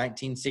 which from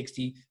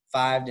 1965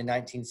 to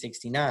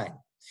 1969.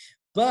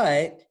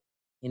 But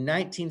in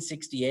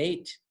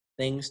 1968,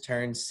 things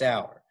turned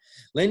sour.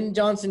 Lyndon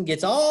Johnson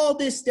gets all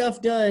this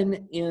stuff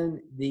done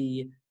in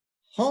the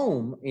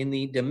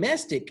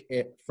domestic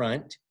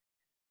front,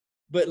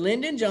 but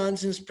Lyndon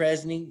Johnson's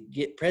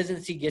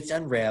presidency gets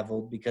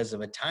unraveled because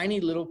of a tiny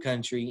little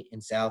country in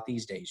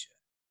Southeast Asia,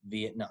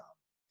 Vietnam.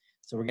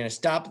 So we're going to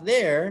stop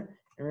there,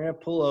 and we're going to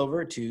pull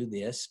over to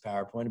this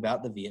PowerPoint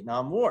about the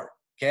Vietnam War,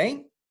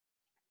 okay?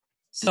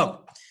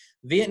 So,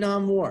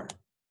 Vietnam War.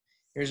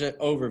 Here's an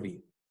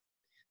overview.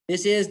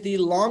 This is the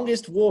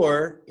longest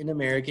war in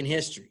American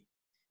history.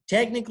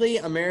 Technically,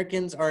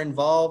 Americans are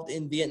involved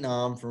in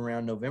Vietnam from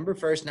around November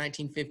 1st,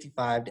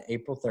 1955 to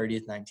April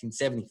 30th,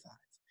 1975.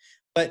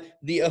 But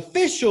the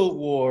official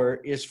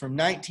war is from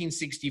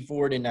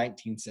 1964 to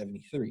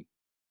 1973.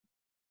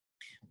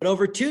 But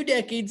over 2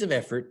 decades of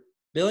effort,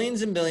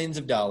 billions and billions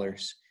of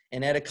dollars,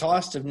 and at a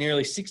cost of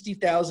nearly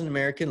 60,000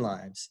 American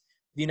lives,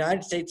 the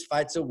United States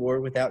fights a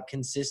war without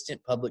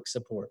consistent public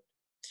support.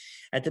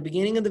 At the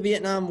beginning of the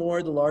Vietnam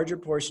War, the larger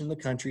portion of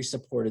the country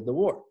supported the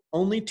war.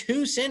 Only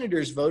 2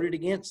 senators voted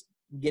against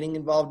getting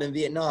involved in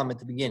Vietnam at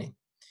the beginning.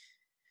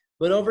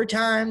 But over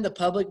time, the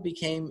public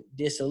became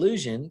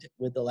disillusioned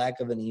with the lack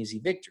of an easy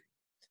victory.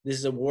 This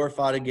is a war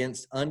fought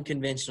against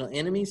unconventional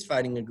enemies,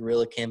 fighting a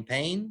guerrilla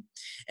campaign.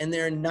 And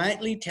there are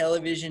nightly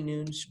television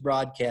news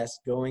broadcasts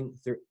going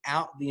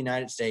throughout the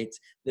United States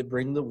that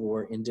bring the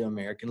war into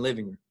American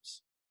living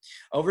rooms.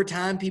 Over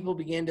time, people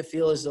began to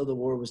feel as though the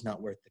war was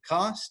not worth the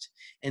cost,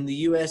 and the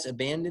U.S.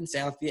 abandoned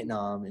South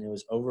Vietnam, and it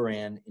was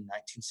overran in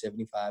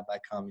 1975 by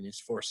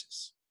communist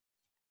forces.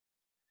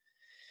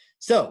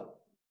 So,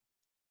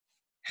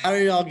 how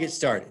did it all get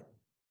started?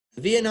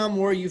 The Vietnam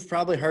War you've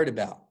probably heard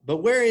about,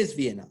 but where is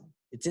Vietnam?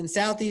 It's in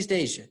Southeast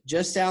Asia,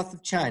 just south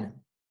of China,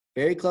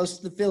 very close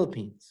to the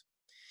Philippines.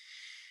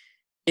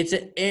 It's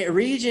a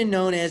region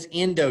known as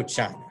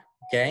Indochina,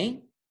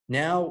 okay?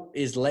 Now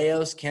is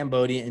Laos,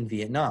 Cambodia, and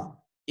Vietnam.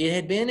 It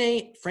had been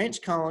a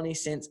French colony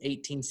since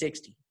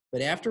 1860,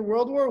 but after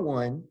World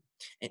War I,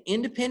 an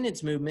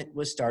independence movement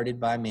was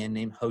started by a man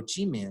named Ho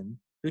Chi Minh,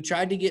 who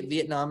tried to get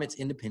Vietnam its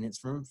independence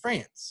from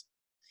France.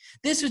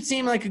 This would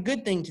seem like a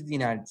good thing to the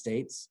United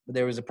States, but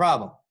there was a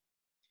problem.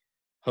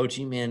 Ho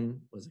Chi Minh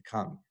was a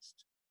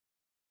communist.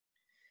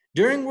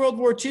 During World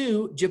War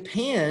II,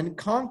 Japan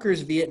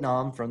conquers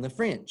Vietnam from the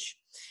French,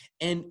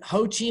 and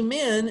Ho Chi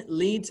Minh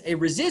leads a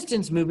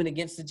resistance movement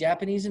against the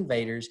Japanese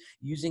invaders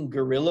using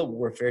guerrilla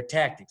warfare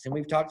tactics. And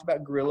we've talked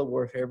about guerrilla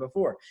warfare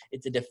before.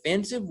 It's a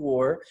defensive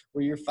war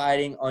where you're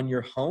fighting on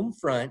your home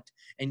front,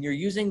 and you're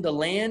using the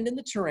land and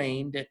the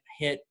terrain to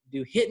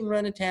do hit and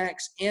run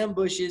attacks,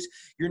 ambushes.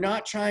 You're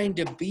not trying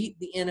to beat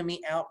the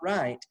enemy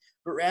outright,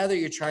 but rather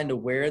you're trying to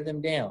wear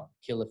them down.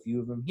 Kill a few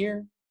of them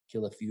here,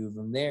 kill a few of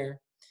them there,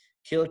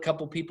 kill a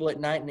couple people at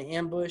night in an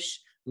ambush,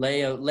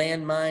 lay a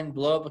landmine,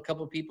 blow up a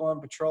couple people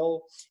on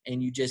patrol,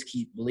 and you just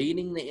keep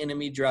bleeding the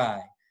enemy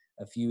dry.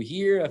 A few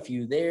here, a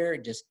few there,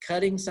 just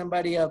cutting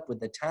somebody up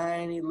with a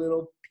tiny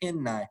little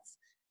penknife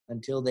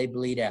until they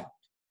bleed out.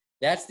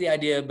 That's the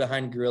idea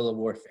behind guerrilla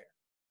warfare.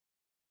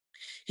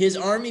 His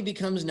army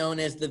becomes known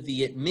as the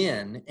Viet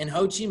Minh, and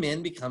Ho Chi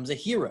Minh becomes a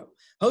hero.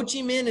 Ho Chi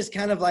Minh is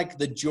kind of like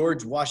the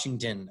George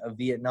Washington of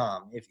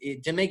Vietnam.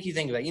 To make you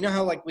think about it, you know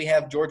how like we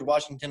have George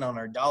Washington on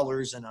our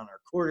dollars and on our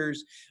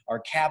quarters, our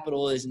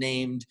capital is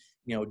named,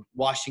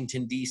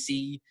 Washington,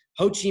 D.C.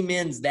 Ho Chi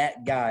Minh's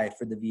that guy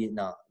for the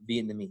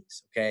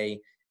Vietnamese, okay?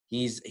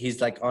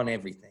 He's like on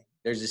everything.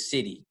 There's a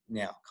city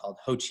now called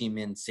Ho Chi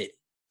Minh City.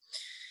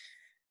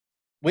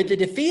 With the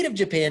defeat of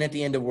Japan at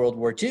the end of World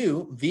War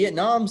II,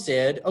 Vietnam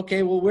said,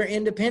 okay, well, we're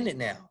independent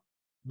now.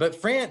 But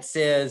France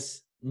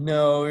says,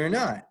 no, you're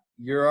not.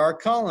 You're our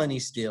colony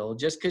still.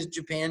 Just because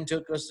Japan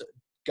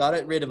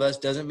got rid of us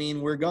doesn't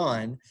mean we're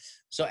gone.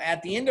 So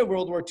at the end of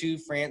World War II,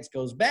 France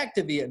goes back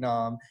to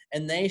Vietnam,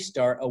 and they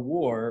start a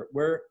war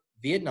where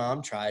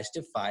Vietnam tries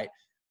to fight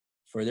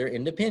for their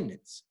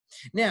independence.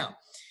 Now,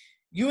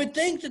 you would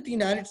think that the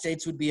United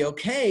States would be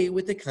okay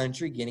with the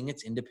country getting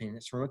its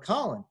independence from a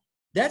colony.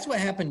 That's what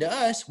happened to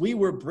us. We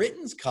were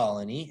Britain's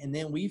colony, and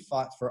then we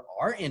fought for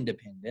our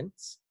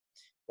independence.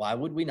 Why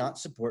would we not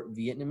support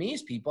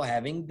Vietnamese people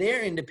having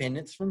their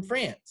independence from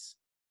France?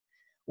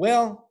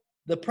 Well,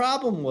 the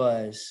problem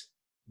was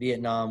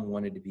Vietnam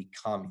wanted to be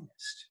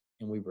communist,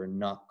 and we were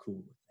not cool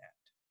with that.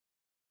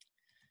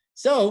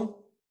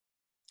 So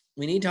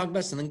we need to talk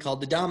about something called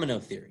the domino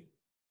theory.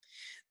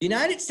 The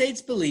United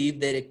States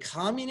believed that a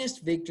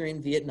communist victory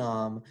in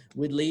Vietnam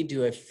would lead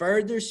to a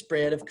further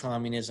spread of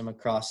communism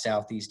across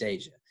Southeast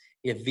Asia.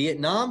 If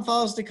Vietnam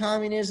falls to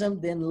communism,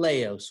 then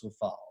Laos will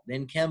fall,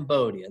 then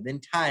Cambodia, then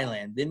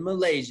Thailand, then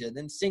Malaysia,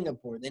 then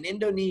Singapore, then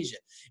Indonesia.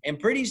 And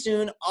pretty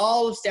soon,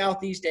 all of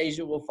Southeast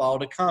Asia will fall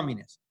to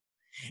communism.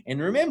 And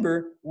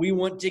remember, we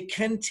want to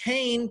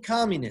contain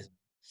communism.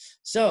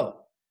 So,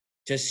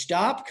 to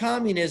stop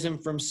communism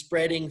from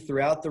spreading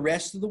throughout the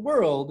rest of the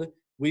world,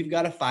 we've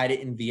got to fight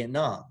it in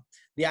Vietnam.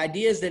 The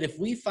idea is that if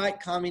we fight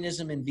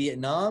communism in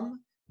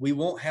Vietnam, we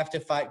won't have to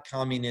fight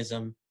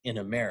communism in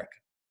America.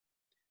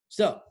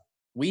 So,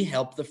 we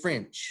help the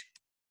French.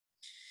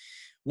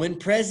 When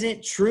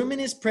President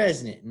Truman is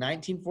president in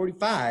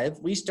 1945,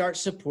 we start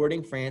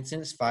supporting France in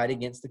its fight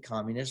against the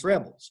communist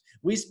rebels.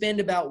 We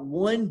spend about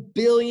 $1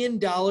 billion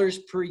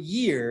per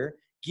year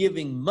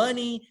giving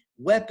money,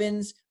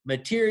 weapons,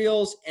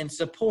 materials, and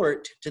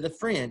support to the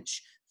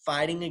French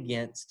fighting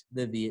against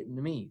the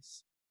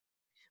Vietnamese.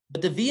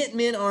 But the Viet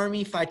Minh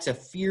army fights a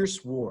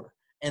fierce war,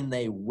 and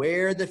they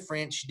wear the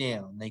French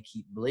down. They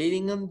keep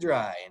bleeding them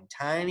dry in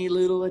tiny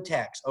little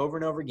attacks over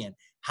and over again.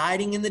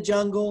 hiding in the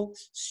jungle,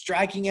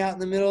 striking out in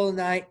the middle of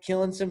the night,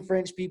 killing some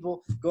French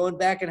people, going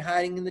back and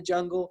hiding in the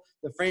jungle.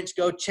 The French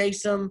go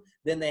chase them.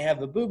 Then they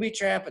have a booby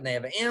trap and they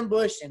have an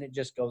ambush, and it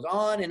just goes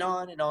on and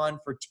on and on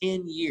for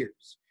 10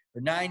 years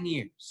or 9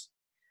 years.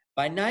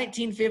 By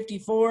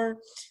 1954,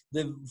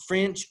 the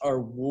French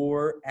are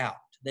wore out.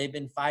 They've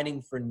been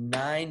fighting for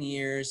 9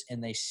 years,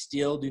 and they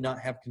still do not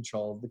have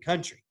control of the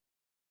country.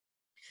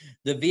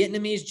 The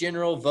Vietnamese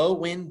general Vo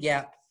Nguyen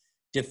Giap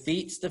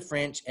defeats the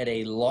French at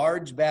a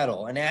large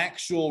battle, an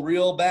actual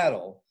real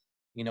battle,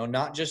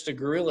 not just a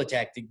guerrilla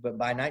tactic, but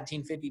by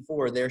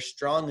 1954, they're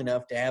strong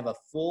enough to have a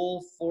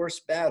full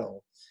force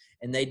battle,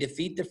 and they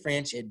defeat the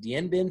French at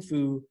Dien Bien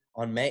Phu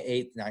on May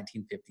 8th,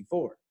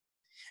 1954.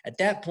 At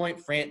that point,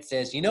 France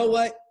says, you know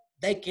what?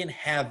 They can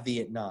have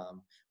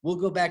Vietnam. We'll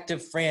go back to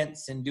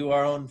France and do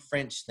our own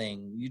French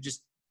thing. You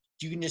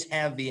can just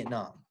have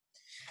Vietnam.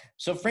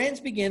 So France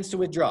begins to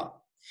withdraw.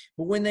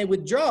 But when they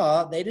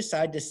withdraw, they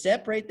decide to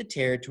separate the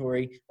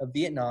territory of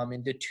Vietnam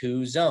into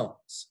two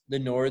zones, the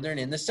northern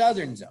and the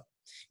southern zone.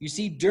 You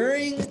see,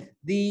 during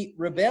the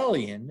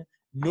rebellion,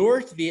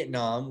 North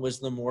Vietnam was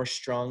the more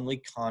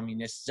strongly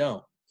communist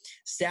zone.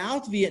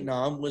 South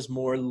Vietnam was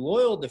more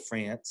loyal to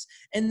France,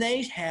 and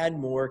they had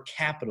more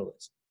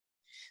capitalism.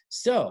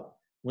 So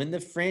when the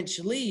French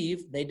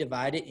leave, they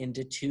divide it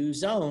into two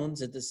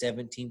zones at the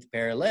 17th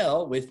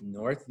parallel, with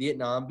North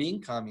Vietnam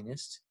being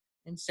communist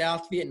and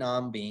South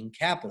Vietnam being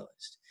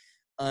capitalist,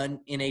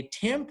 in a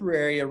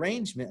temporary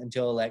arrangement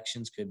until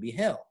elections could be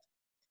held.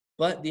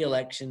 But the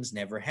elections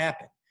never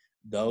happen.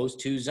 Those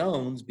two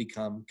zones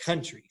become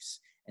countries,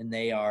 and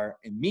they are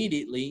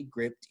immediately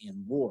gripped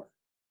in war.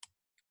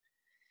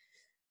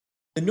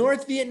 The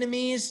North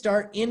Vietnamese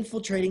start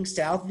infiltrating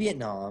South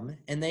Vietnam,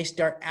 and they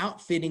start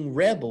outfitting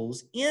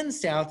rebels in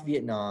South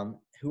Vietnam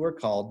who are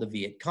called the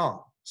Viet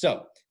Cong.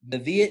 So the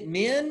Viet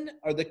Minh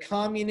are the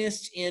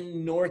communists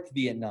in North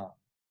Vietnam.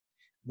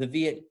 The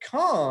Viet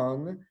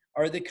Cong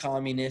are the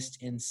communists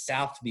in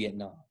South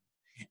Vietnam,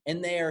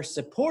 and they are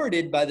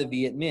supported by the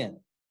Viet Minh.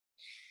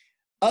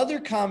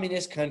 Other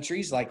communist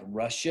countries like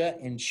Russia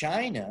and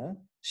China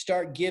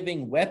start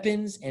giving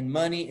weapons and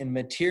money and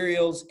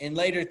materials and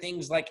later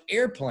things like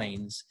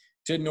airplanes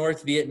to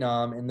North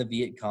Vietnam and the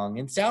Viet Cong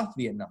in South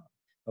Vietnam,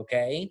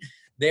 okay?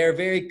 They're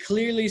very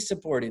clearly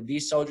supported.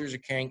 These soldiers are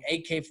carrying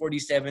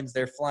AK-47s.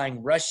 They're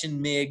flying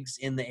Russian MiGs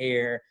in the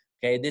air,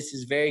 okay? This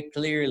is very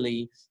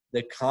clearly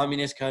the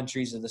communist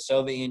countries of the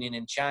Soviet Union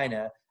and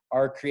China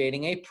are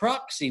creating a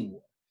proxy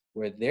war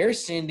where they're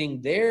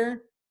sending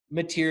their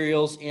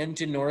materials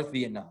into North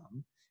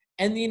Vietnam,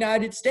 and the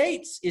United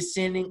States is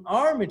sending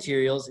our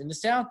materials into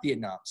South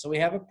Vietnam. So we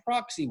have a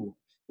proxy war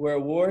where a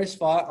war is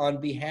fought on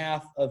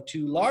behalf of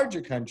two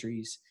larger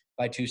countries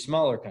by two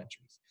smaller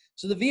countries.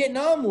 So the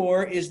Vietnam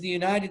War is the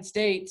United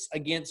States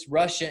against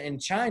Russia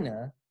and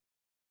China,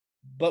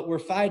 but we're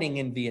fighting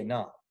in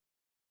Vietnam.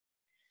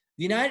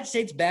 The United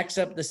States backs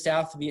up the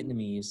South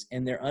Vietnamese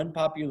and their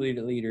unpopular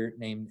leader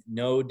named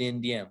Ngo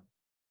Dinh Diem.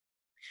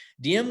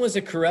 Diem was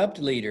a corrupt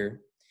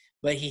leader,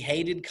 but he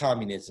hated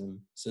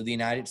communism, so the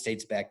United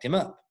States backed him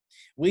up.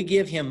 We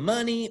give him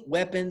money,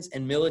 weapons,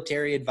 and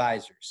military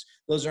advisors.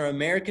 Those are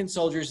American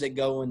soldiers that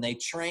go and they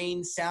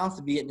train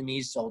South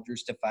Vietnamese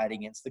soldiers to fight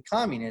against the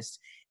communists,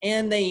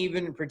 and they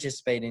even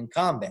participate in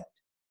combat.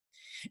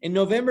 In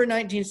November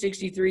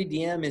 1963,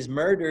 Diem is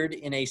murdered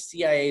in a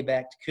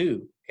CIA-backed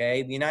coup,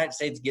 okay? The United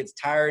States gets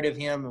tired of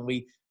him, and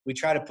we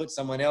try to put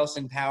someone else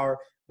in power,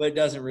 but it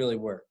doesn't really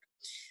work.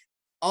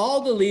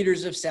 All the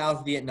leaders of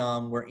South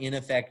Vietnam were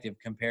ineffective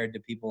compared to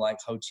people like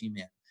Ho Chi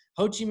Minh.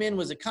 Ho Chi Minh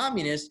was a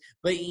communist,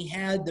 but he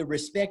had the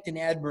respect and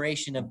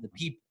admiration of the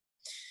people.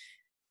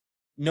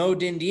 Ngo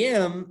Dinh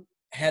Diem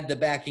had the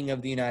backing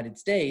of the United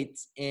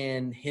States,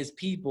 and his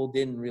people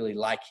didn't really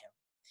like him.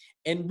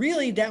 And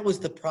really, that was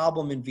the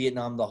problem in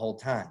Vietnam the whole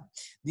time.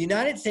 The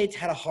United States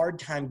had a hard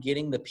time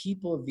getting the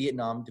people of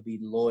Vietnam to be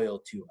loyal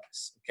to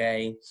us,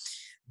 okay?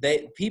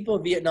 The people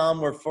of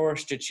Vietnam were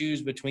forced to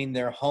choose between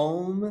their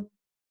home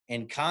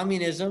and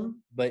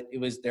communism, but it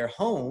was their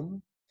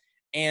home,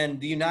 and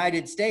the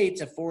United States,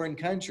 a foreign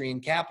country,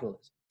 and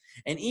capitalism.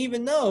 And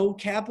even though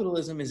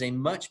capitalism is a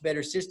much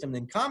better system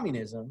than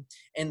communism,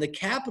 and the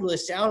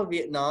capitalist South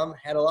Vietnam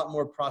had a lot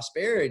more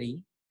prosperity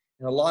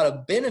and a lot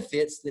of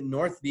benefits that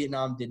North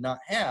Vietnam did not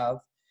have,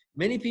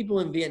 many people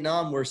in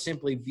Vietnam were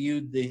simply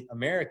viewed the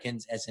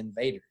Americans as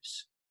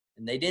invaders.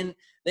 And they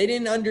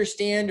didn't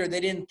understand, or they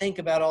didn't think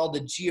about all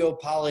the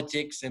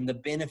geopolitics and the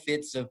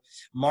benefits of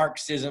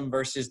Marxism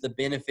versus the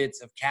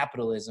benefits of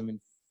capitalism and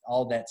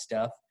all that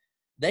stuff.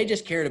 They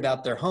just cared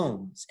about their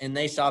homes, and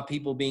they saw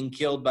people being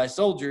killed by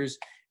soldiers,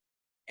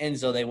 and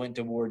so they went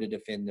to war to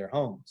defend their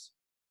homes.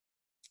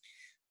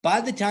 By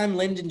the time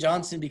Lyndon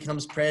Johnson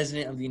becomes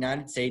president of the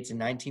United States in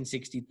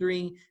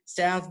 1963,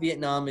 South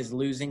Vietnam is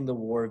losing the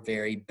war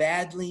very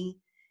badly,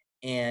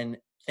 and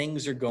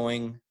things are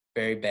going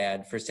very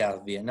bad for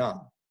South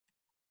Vietnam.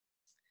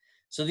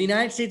 So the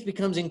United States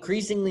becomes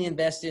increasingly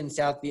invested in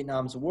South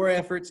Vietnam's war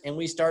efforts, and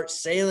we start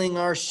sailing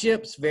our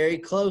ships very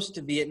close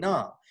to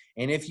Vietnam.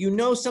 And if you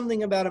know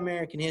something about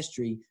American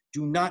history,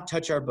 do not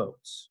touch our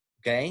boats,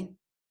 okay?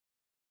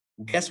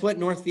 Guess what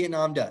North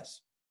Vietnam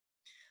does?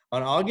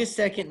 On August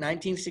 2nd,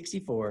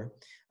 1964,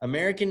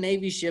 American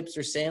Navy ships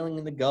are sailing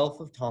in the Gulf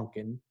of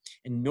Tonkin,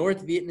 and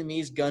North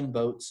Vietnamese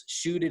gunboats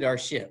shoot at our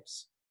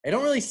ships. They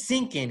don't really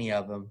sink any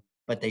of them,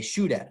 but they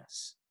shoot at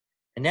us.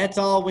 And that's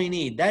all we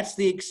need. That's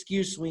the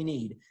excuse we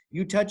need.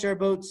 You touch our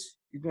boats,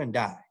 you're going to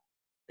die.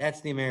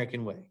 That's the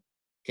American way,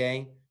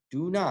 okay?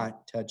 Do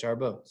not touch our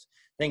boats.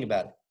 Think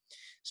about it.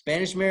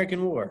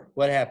 Spanish-American War,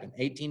 what happened?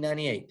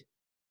 1898.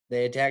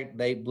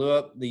 They blew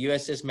up the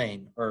USS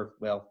Maine, or,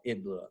 well,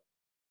 it blew up.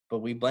 But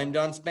we blamed it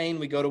on Spain,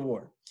 we go to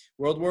war.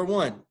 World War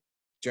I,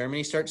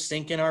 Germany starts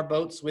sinking our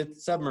boats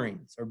with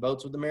submarines, or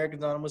boats with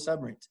Americans on them with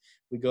submarines.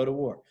 We go to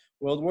war.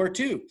 World War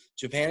II,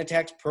 Japan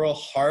attacks Pearl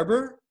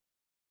Harbor.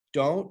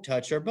 Don't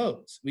touch our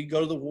boats. We go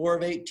to the War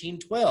of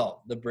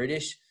 1812. The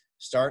British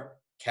start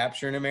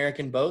capturing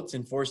American boats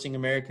and forcing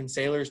American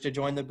sailors to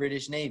join the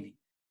British Navy,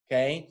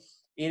 okay?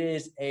 It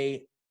is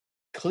a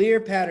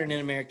clear pattern in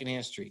American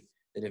history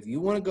that if you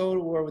want to go to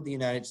war with the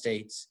United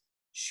States,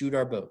 shoot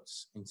our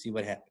boats and see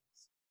what happens.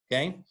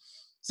 Okay,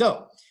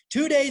 so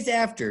 2 days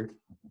after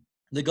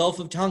the Gulf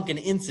of Tonkin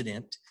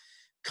incident,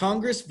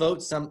 Congress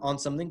votes on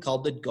something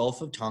called the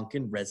Gulf of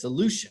Tonkin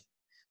Resolution.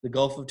 The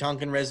Gulf of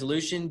Tonkin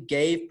Resolution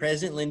gave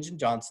President Lyndon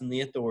Johnson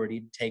the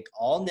authority to take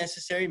all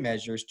necessary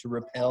measures to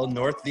repel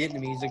North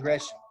Vietnamese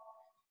aggression.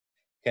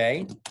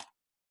 Okay,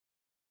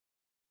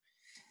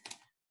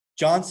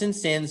 Johnson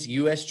sends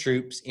U.S.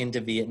 troops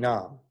into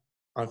Vietnam.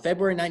 On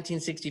February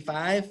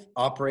 1965,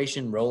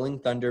 Operation Rolling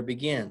Thunder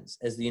begins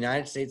as the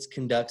United States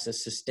conducts a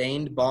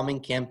sustained bombing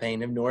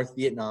campaign of North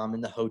Vietnam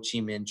in the Ho Chi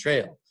Minh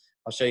Trail.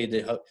 I'll show you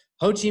the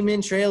Ho Chi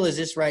Minh Trail is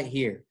this right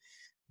here.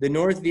 The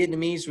North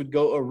Vietnamese would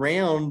go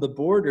around the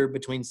border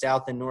between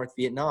South and North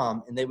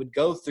Vietnam, and they would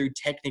go through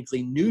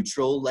technically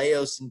neutral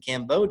Laos and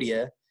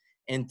Cambodia,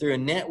 and through a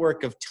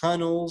network of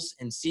tunnels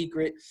and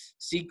secret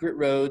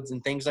roads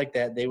and things like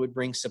that, they would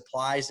bring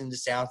supplies into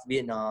South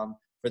Vietnam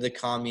for the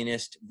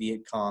communist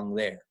Viet Cong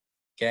there,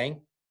 okay?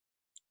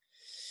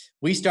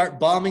 We start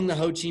bombing the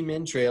Ho Chi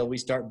Minh Trail. We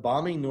start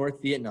bombing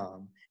North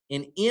Vietnam.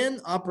 And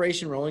in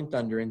Operation Rolling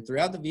Thunder and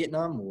throughout the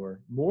Vietnam War,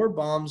 more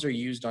bombs are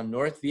used on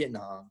North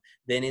Vietnam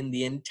than in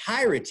the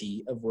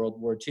entirety of World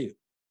War II.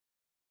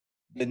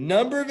 The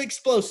number of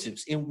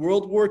explosives in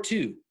World War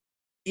II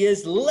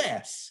is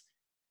less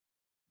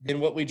than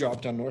what we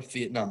dropped on North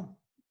Vietnam.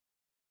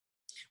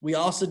 We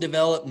also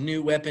developed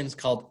new weapons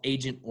called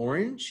Agent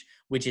Orange,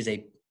 which is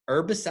a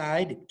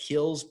herbicide. It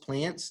kills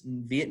plants.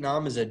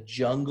 Vietnam is a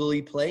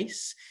jungly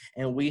place,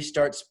 and we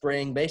start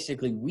spraying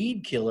basically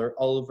weed killer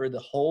all over the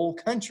whole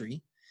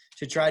country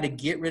to try to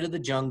get rid of the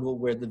jungle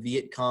where the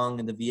Viet Cong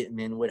and the Viet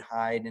Minh would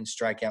hide and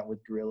strike out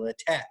with guerrilla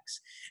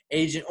attacks.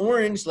 Agent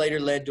Orange later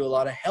led to a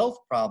lot of health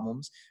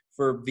problems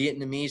for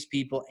Vietnamese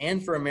people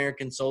and for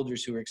American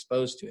soldiers who were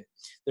exposed to it.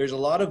 There's a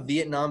lot of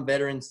Vietnam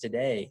veterans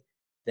today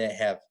that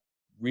have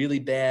really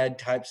bad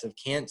types of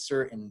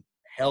cancer and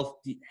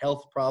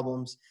health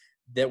problems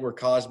that were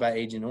caused by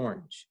Agent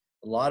Orange.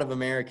 A lot of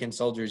American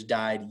soldiers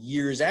died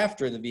years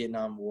after the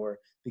Vietnam War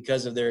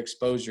because of their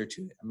exposure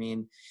to it. I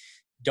mean,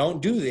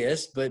 don't do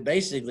this, but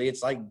basically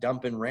it's like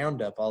dumping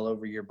Roundup all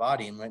over your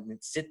body and letting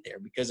it sit there,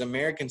 because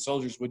American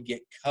soldiers would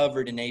get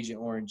covered in Agent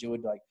Orange. It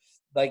would like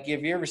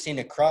if you ever seen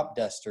a crop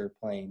duster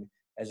plane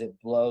as it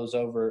blows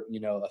over,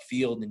 a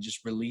field and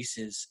just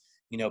releases,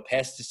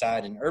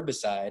 pesticide and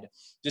herbicide,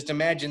 just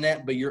imagine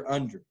that, but you're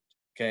under it,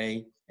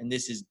 okay? And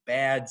this is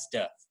bad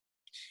stuff.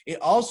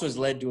 It also has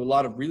led to a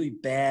lot of really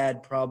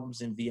bad problems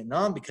in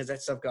Vietnam because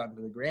that stuff got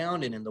into the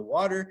ground and in the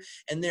water.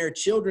 And there are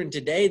children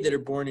today that are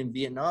born in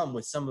Vietnam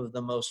with some of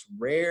the most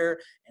rare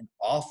and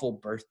awful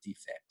birth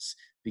defects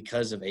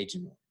because of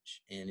Agent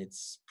Orange. And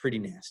it's pretty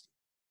nasty.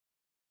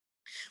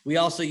 We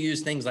also use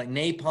things like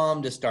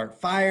napalm to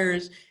start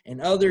fires and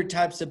other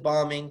types of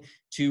bombing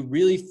to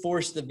really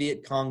force the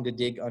Viet Cong to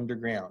dig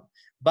underground.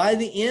 By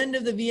the end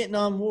of the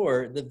Vietnam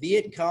War, the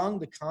Viet Cong,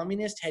 the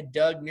communists, had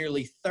dug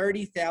nearly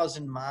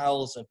 30,000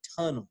 miles of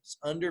tunnels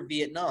under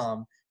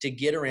Vietnam to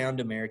get around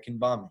American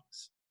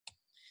bombings.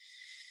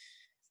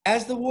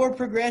 As the war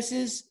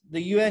progresses,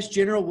 the U.S.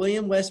 General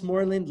William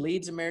Westmoreland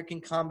leads American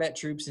combat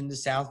troops into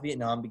South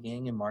Vietnam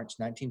beginning in March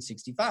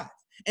 1965.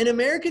 And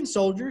American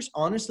soldiers,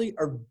 honestly,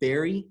 are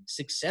very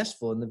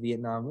successful in the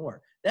Vietnam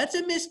War. That's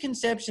a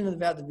misconception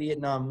about the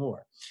Vietnam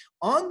War.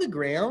 On the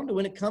ground,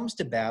 when it comes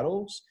to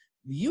battles,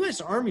 the U.S.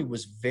 Army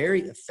was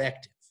very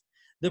effective.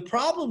 The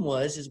problem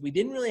is we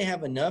didn't really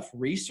have enough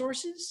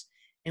resources,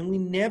 and we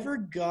never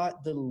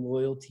got the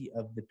loyalty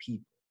of the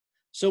people.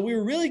 So we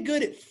were really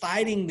good at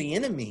fighting the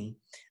enemy,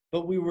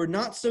 but we were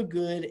not so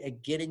good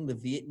at getting the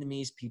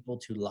Vietnamese people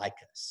to like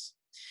us.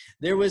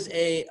 There was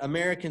an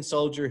American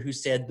soldier who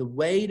said the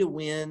way to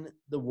win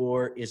the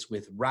war is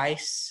with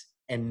rice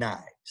and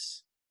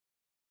knives.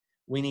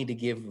 We need to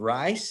give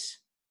rice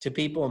to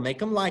people and make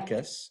them like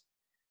us.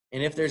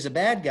 And if there's a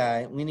bad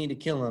guy, we need to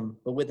kill him,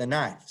 but with a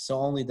knife, so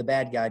only the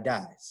bad guy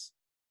dies.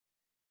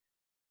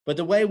 But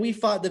the way we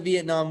fought the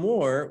Vietnam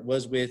War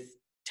was with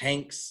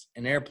tanks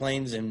and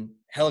airplanes and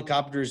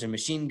helicopters and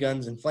machine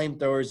guns and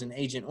flamethrowers and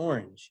Agent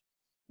Orange.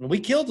 And we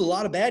killed a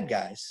lot of bad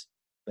guys,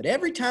 but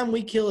every time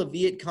we kill a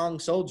Viet Cong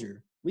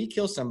soldier, we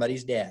kill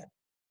somebody's dad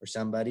or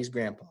somebody's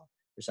grandpa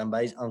or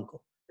somebody's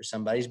uncle or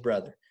somebody's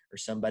brother or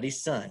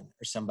somebody's son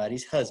or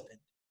somebody's husband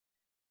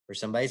or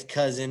somebody's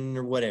cousin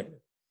or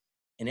whatever.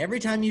 And every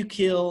time you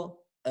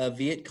kill a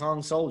Viet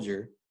Cong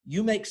soldier,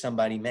 you make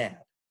somebody mad.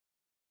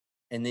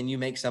 And then you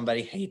make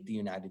somebody hate the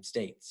United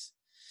States.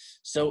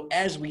 So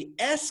as we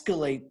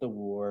escalate the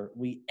war,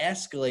 we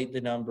escalate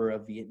the number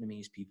of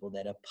Vietnamese people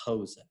that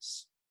oppose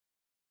us.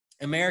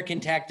 American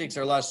tactics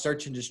are a lot of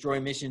search and destroy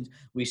missions.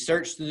 We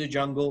search through the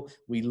jungle.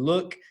 We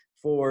look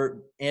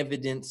for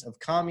evidence of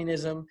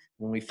communism.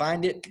 When we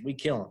find it, we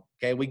kill them.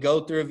 Okay, we go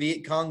through a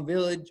Viet Cong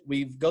village.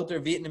 We go through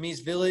a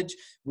Vietnamese village.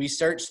 We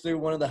search through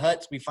one of the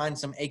huts. We find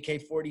some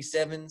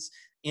AK-47s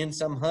in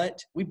some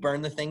hut. We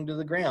burn the thing to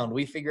the ground.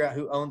 We figure out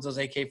who owns those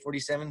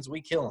AK-47s.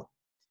 We kill them.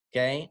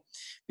 Okay,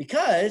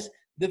 because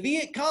the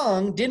Viet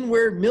Cong didn't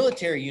wear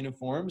military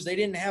uniforms. They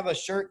didn't have a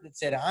shirt that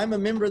said, I'm a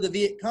member of the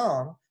Viet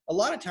Cong. A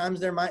lot of times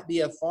there might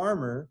be a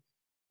farmer,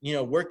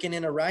 working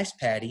in a rice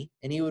paddy,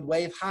 and he would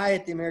wave hi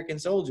at the American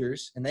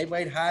soldiers, and they'd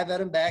wave hi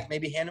at him back,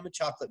 maybe hand him a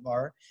chocolate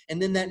bar, and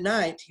then that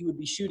night he would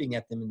be shooting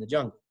at them in the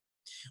jungle.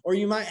 Or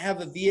you might have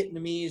a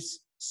Vietnamese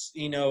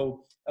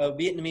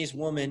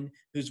woman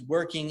who's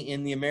working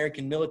in the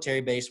American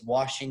military base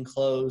washing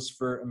clothes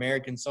for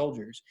American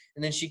soldiers,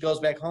 and then she goes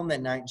back home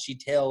that night and she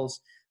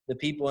tells the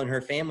people in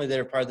her family that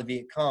are part of the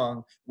Viet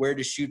Cong where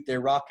to shoot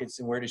their rockets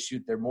and where to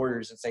shoot their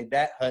mortars, and say,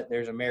 that hut,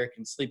 there's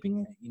Americans sleeping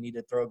in it. You need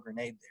to throw a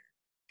grenade there.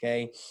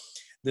 Okay,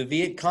 the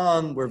Viet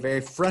Cong were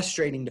very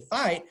frustrating to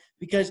fight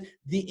because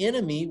the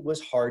enemy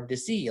was hard to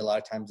see. A lot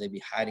of times they'd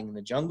be hiding in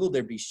the jungle.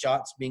 There'd be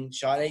shots being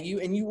shot at you,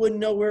 and you wouldn't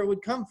know where it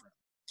would come from.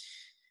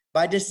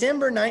 By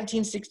December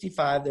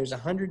 1965, there's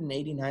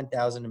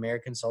 189,000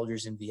 American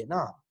soldiers in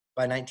Vietnam.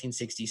 By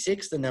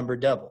 1966, the number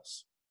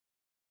doubles.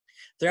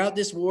 Throughout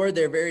this war,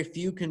 there are very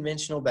few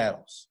conventional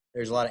battles.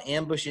 There's a lot of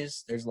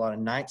ambushes. There's a lot of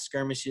night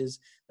skirmishes.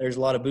 There's a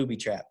lot of booby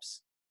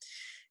traps.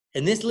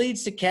 And this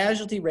leads to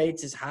casualty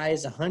rates as high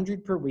as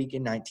 100 per week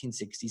in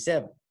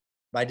 1967.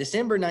 By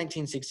December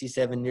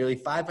 1967, nearly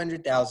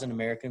 500,000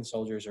 American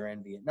soldiers are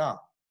in Vietnam.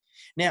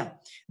 Now,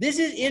 this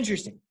is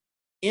interesting.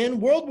 In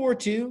World War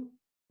II,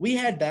 we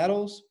had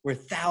battles where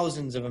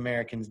thousands of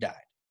Americans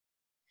died.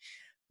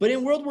 But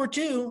in World War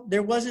II,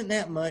 there wasn't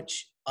that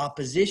much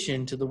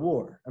opposition to the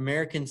war.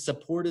 Americans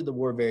supported the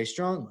war very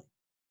strongly.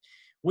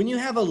 When you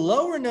have a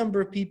lower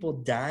number of people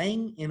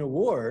dying in a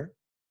war,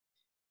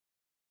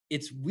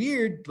 it's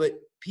weird, but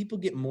people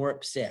get more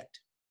upset.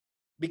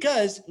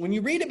 Because when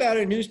you read about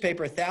in a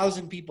newspaper,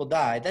 1,000 people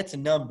died, that's a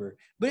number.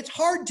 But it's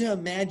hard to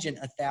imagine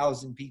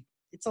 1,000 people.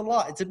 It's a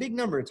lot. It's a big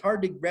number. It's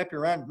hard to wrap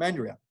your mind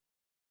around.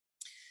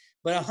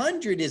 But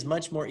 100 is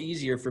much more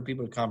easier for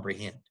people to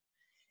comprehend.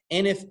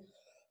 And if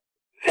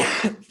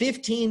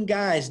 15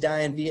 guys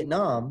die in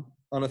Vietnam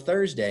on a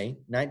Thursday,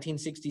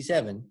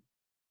 1967,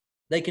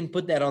 they can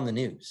put that on the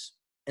news.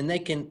 And they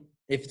can,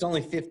 if it's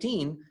only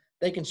 15,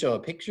 they can show a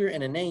picture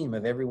and a name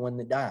of everyone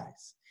that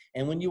dies.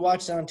 And when you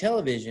watch it on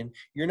television,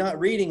 you're not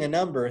reading a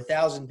number,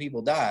 1,000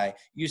 people die.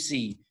 You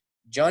see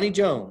Johnny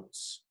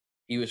Jones.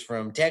 He was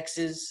from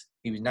Texas.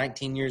 He was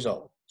 19 years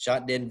old,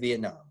 shot dead in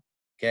Vietnam.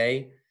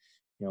 Okay.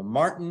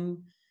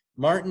 Martin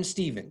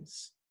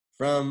Stevens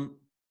from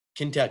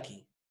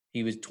Kentucky.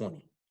 He was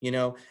 20,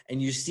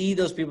 and you see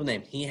those people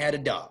named. He had a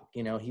dog,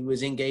 he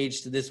was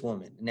engaged to this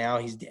woman. Now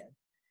he's dead.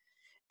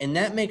 And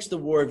that makes the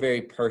war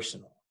very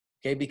personal.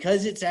 Okay,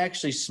 because it's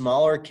actually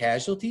smaller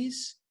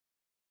casualties,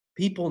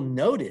 people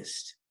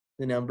noticed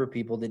the number of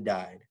people that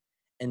died.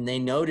 And they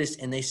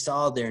noticed and they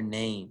saw their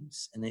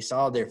names and they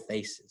saw their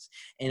faces.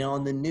 And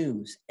on the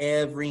news,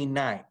 every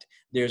night,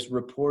 there's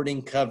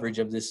reporting coverage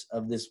of this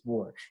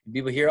war. And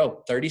people hear,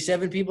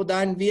 37 people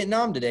died in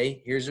Vietnam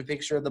today. Here's a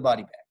picture of the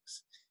body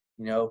bags.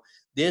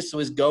 This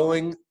was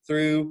going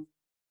through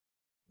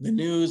the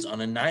news on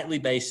a nightly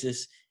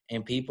basis,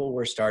 and people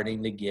were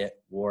starting to get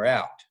wore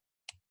out.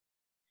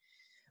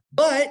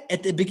 But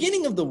at the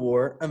beginning of the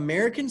war,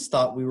 Americans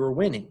thought we were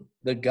winning.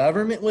 The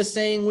government was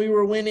saying we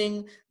were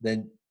winning.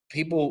 The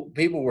people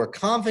were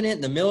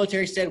confident. The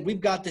military said,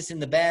 we've got this in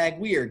the bag.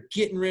 We are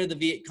getting rid of the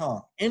Viet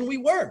Cong. And we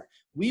were.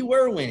 We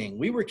were winning.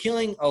 We were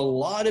killing a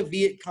lot of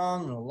Viet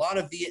Cong and a lot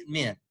of Viet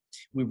Minh.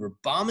 We were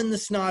bombing the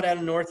snot out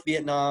of North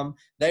Vietnam.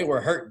 They were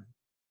hurting.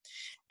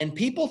 And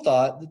people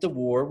thought that the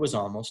war was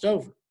almost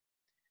over.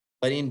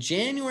 But in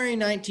January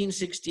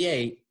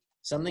 1968,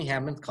 something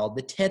happened called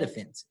the Tet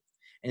Offensive.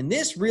 And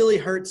this really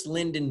hurts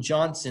Lyndon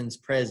Johnson's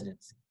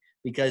presidency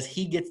because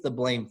he gets the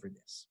blame for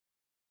this.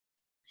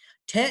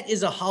 Tet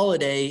is a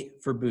holiday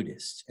for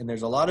Buddhists, and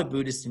there's a lot of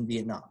Buddhists in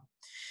Vietnam.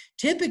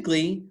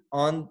 Typically,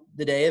 on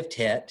the day of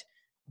Tet,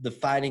 the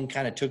fighting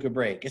kind of took a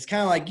break. It's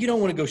kind of like you don't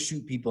want to go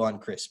shoot people on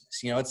Christmas.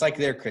 It's like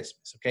their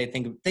Christmas, okay?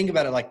 Think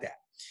about it like that,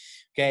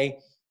 okay?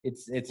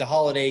 It's a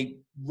holiday,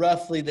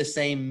 roughly the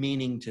same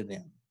meaning to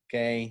them,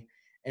 okay?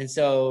 And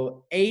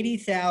so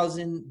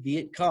 80,000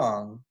 Viet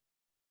Cong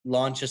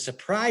launch a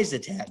surprise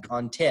attack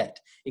on Tet.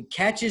 It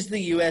catches the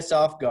U.S.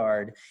 off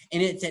guard,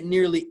 and it's at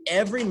nearly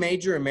every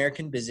major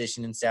American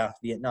position in South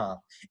Vietnam,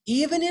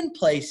 even in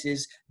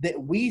places that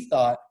we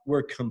thought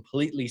were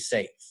completely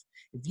safe.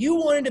 If you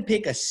wanted to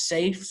pick a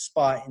safe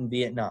spot in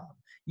Vietnam,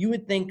 you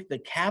would think the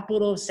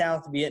capital of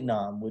South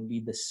Vietnam would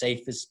be the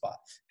safest spot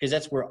because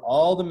that's where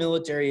all the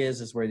military is.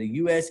 That's where the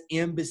U.S.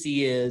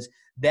 embassy is.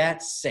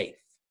 That's safe.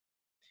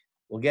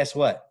 Well, guess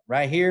what?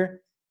 Right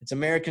here, it's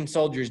American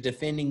soldiers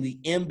defending the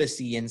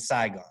embassy in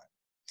Saigon.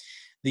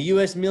 The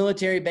U.S.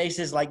 military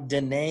bases like Da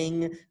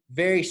Nang,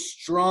 very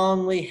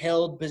strongly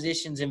held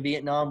positions in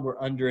Vietnam,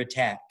 were under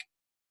attack.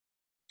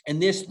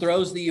 And this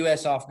throws the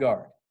U.S. off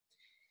guard.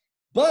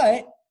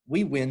 But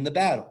we win the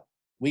battle.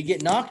 We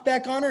get knocked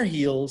back on our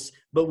heels,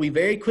 but we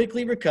very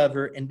quickly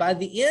recover. And by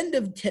the end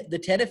of the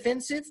Tet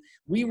Offensive,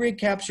 we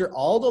recapture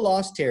all the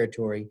lost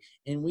territory,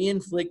 and we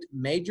inflict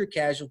major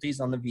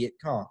casualties on the Viet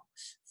Cong.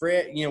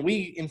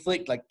 We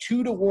inflict like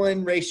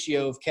 2-to-1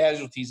 ratio of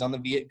casualties on the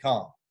Viet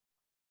Cong.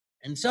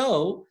 And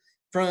so,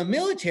 from a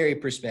military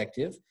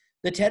perspective,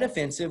 the Tet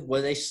Offensive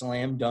was a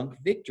slam dunk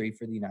victory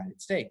for the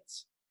United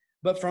States.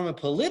 But from a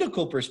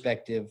political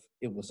perspective,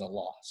 it was a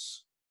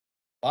loss.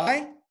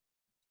 Why?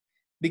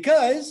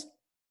 Because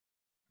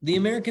the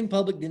American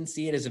public didn't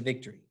see it as a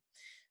victory.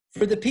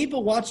 For the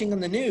people watching on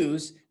the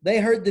news, they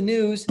heard the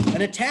news,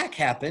 an attack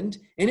happened,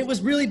 and it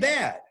was really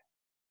bad.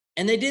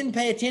 And they didn't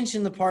pay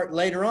attention to the part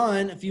later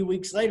on, a few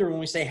weeks later, when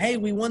we say, hey,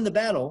 we won the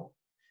battle,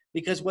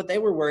 because what they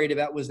were worried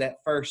about was that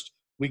first,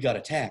 we got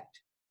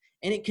attacked.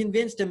 And it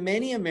convinced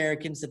many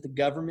Americans that the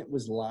government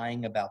was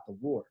lying about the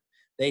war.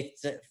 They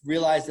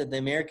realized that the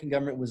American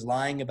government was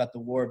lying about the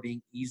war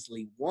being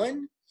easily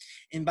won.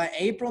 And by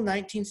April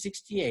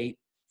 1968,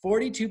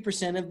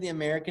 42% of the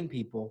American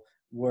people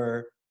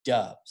were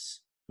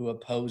dubs who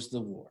opposed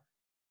the war.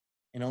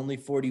 And only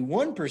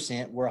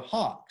 41% were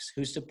hawks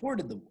who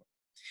supported the war.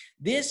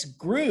 This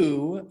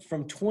grew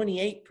from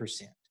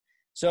 28%.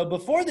 So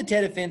before the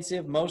Tet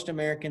Offensive, most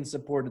Americans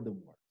supported the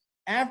war.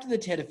 After the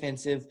Tet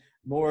Offensive,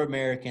 more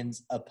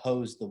Americans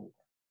opposed the war.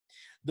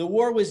 The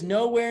war was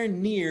nowhere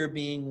near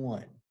being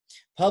won.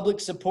 Public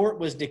support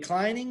was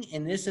declining,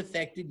 and this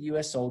affected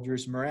U.S.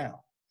 soldiers'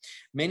 morale.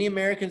 Many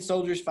American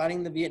soldiers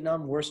fighting the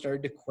Vietnam War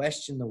started to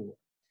question the war.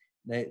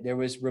 There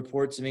was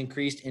reports of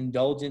increased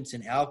indulgence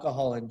in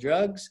alcohol and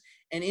drugs,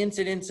 and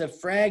incidents of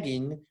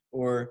fragging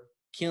or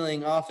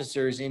killing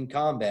officers in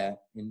combat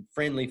in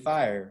friendly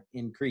fire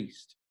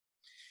increased.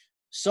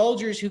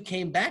 Soldiers who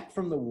came back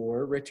from the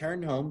war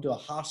returned home to a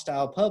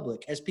hostile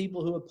public as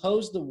people who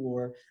opposed the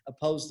war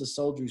opposed the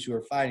soldiers who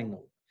were fighting the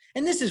war.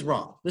 And this is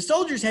wrong. The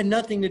soldiers had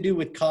nothing to do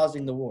with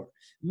causing the war.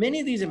 Many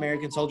of these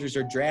American soldiers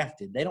are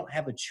drafted. They don't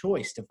have a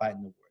choice to fight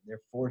in the war. They're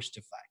forced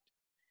to fight.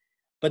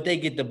 But they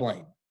get the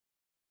blame.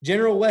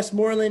 General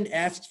Westmoreland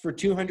asks for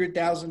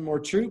 200,000 more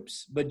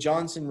troops, but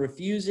Johnson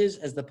refuses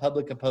as the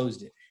public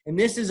opposed it. And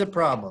this is a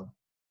problem.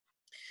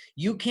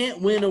 You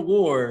can't win a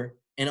war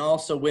and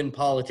also win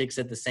politics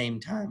at the same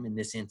time in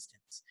this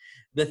instance.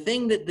 The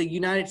thing that the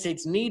United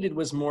States needed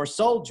was more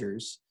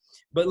soldiers,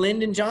 but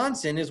Lyndon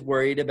Johnson is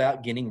worried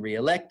about getting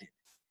reelected.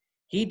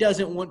 He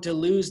doesn't want to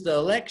lose the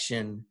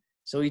election,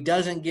 so he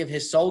doesn't give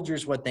his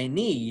soldiers what they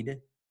need,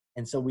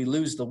 and so we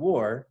lose the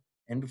war.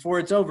 And before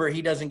it's over,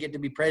 he doesn't get to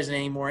be president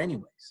anymore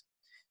anyways.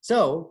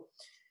 So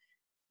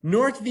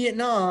North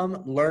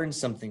Vietnam learned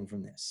something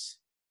from this.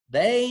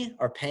 They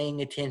are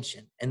paying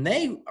attention, and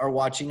they are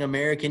watching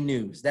American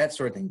news, that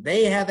sort of thing.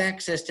 They have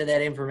access to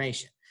that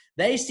information.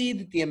 They see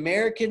that the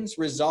Americans'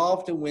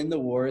 resolve to win the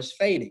war is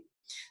fading.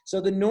 So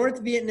the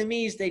North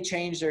Vietnamese, they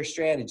changed their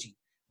strategy.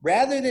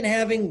 Rather than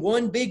having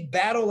one big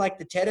battle like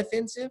the Tet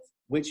Offensive,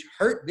 which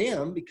hurt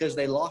them because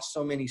they lost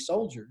so many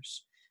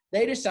soldiers,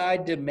 they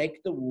decide to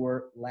make the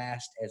war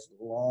last as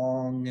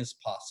long as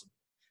possible.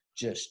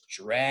 Just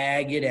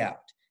drag it out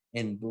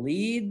and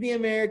bleed the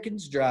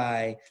Americans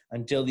dry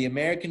until the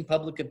American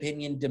public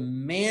opinion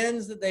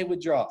demands that they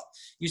withdraw.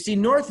 You see,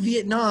 North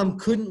Vietnam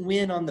couldn't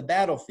win on the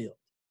battlefield,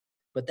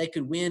 but they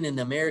could win in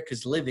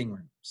America's living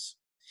rooms.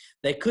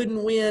 They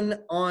couldn't win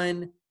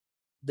on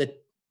the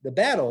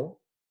battle,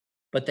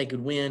 but they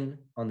could win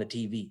on the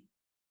TV.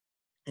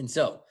 And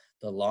so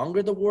the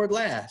longer the war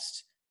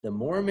lasts, the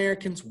more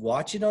Americans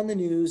watch it on the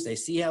news, they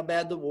see how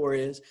bad the war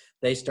is,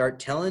 they start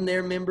telling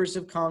their members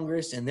of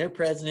Congress and their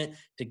president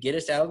to get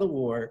us out of the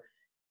war,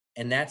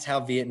 and that's how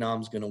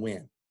Vietnam's going to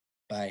win,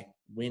 by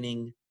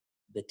winning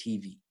the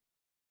TV.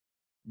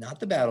 Not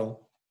the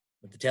battle,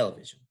 but the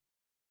television.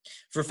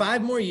 For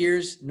 5 more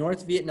years,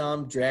 North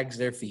Vietnam drags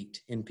their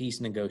feet in peace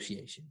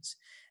negotiations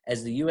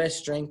as the U.S.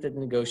 strength at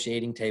the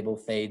negotiating table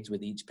fades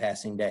with each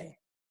passing day.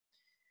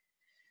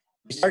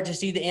 We start to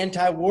see the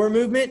anti-war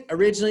movement.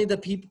 Originally,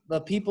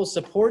 the people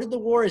supported the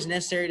war as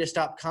necessary to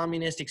stop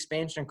communist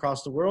expansion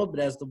across the world, but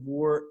as the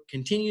war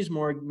continues,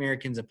 more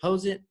Americans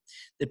oppose it.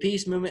 The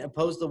peace movement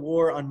opposed the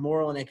war on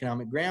moral and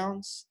economic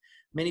grounds.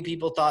 Many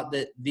people thought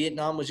that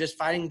Vietnam was just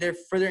fighting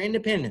for their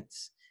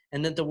independence,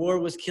 and that the war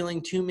was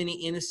killing too many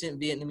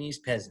innocent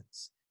Vietnamese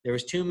peasants. There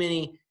was too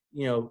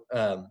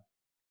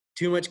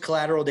much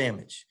collateral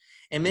damage.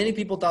 And many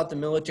people thought the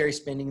military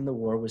spending in the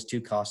war was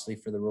too costly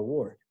for the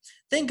reward.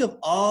 Think of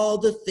all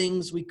the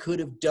things we could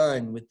have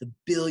done with the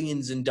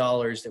billions in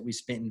dollars that we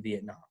spent in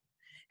Vietnam.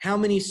 How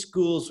many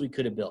schools we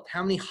could have built,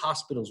 how many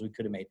hospitals we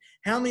could have made,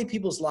 how many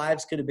people's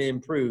lives could have been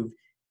improved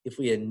if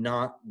we had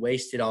not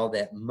wasted all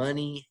that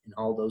money and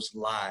all those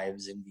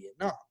lives in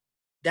Vietnam.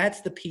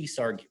 That's the peace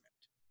argument.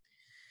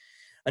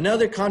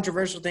 Another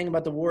controversial thing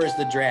about the war is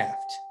the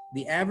draft.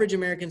 The average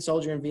American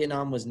soldier in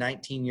Vietnam was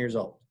 19 years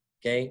old.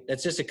 Okay,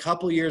 that's just a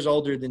couple years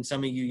older than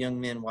some of you young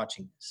men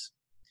watching this.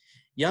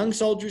 Young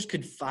soldiers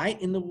could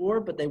fight in the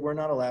war, but they were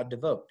not allowed to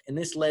vote. And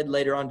this led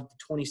later on to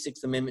the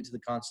 26th Amendment to the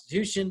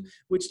Constitution,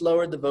 which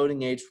lowered the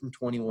voting age from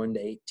 21 to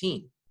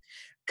 18.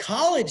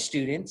 College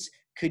students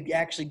could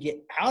actually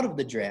get out of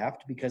the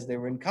draft because they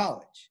were in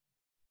college.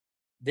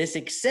 This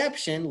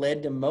exception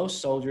led to most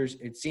soldiers,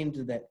 it seemed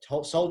that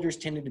soldiers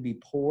tended to be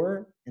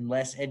poor and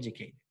less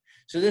educated.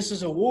 So this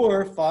is a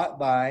war fought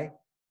by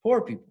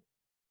poor people.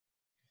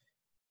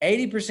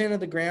 80%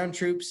 of the ground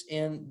troops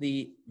in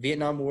the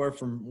Vietnam War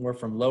were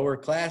from lower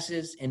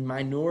classes, and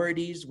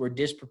minorities were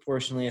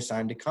disproportionately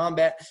assigned to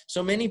combat.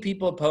 So many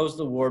people opposed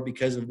the war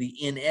because of the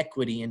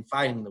inequity in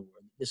fighting the war.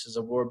 This is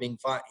a war being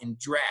fought in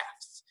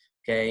drafts,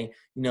 okay?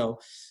 You know,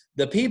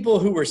 the people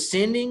who were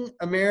sending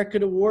America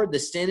to war, the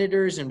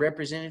senators and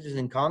representatives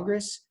in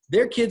Congress,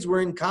 their kids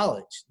were in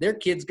college. Their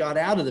kids got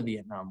out of the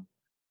Vietnam War,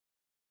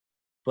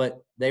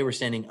 but they were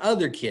sending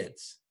other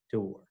kids to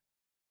war.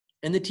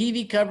 And the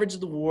TV coverage of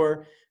the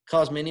war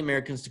caused many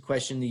Americans to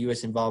question the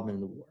U.S. involvement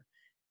in the war.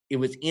 It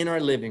was in our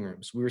living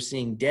rooms. We were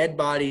seeing dead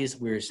bodies.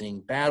 We were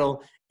seeing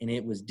battle, and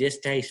it was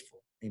distasteful.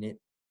 And it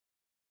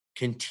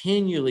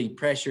continually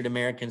pressured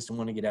Americans to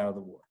want to get out of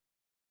the war.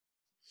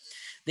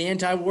 The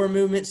anti-war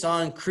movement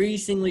saw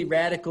increasingly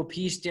radical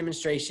peace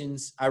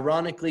demonstrations,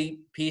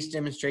 ironically, peace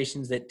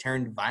demonstrations that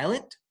turned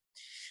violent,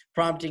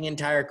 prompting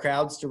entire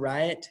crowds to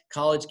riot.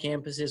 College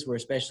campuses were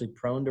especially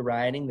prone to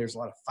rioting. There's a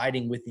lot of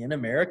fighting within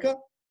America.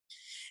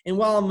 And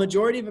while a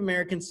majority of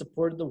Americans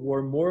supported the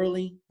war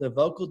morally, the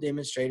vocal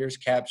demonstrators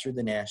captured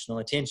the national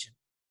attention.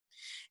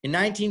 In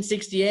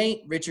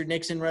 1968, Richard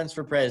Nixon runs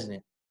for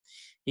president.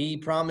 He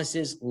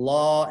promises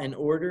law and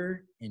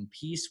order and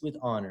peace with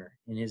honor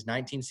in his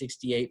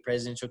 1968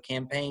 presidential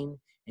campaign,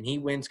 and he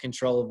wins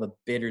control of a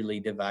bitterly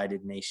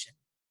divided nation.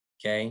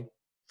 Okay,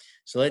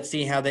 so let's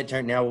see how that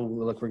turned. Now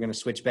we're going to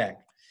switch back.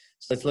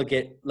 So let's look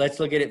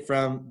at it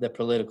from the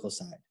political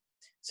side.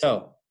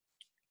 So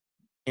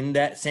in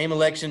that same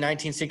election,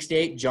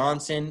 1968,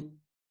 Johnson,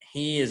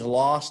 he has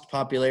lost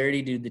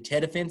popularity due to the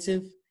Tet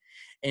Offensive,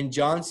 and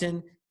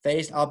Johnson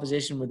faced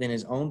opposition within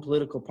his own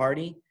political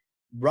party.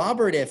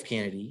 Robert F.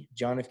 Kennedy,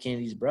 John F.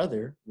 Kennedy's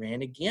brother,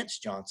 ran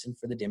against Johnson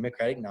for the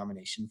Democratic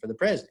nomination for the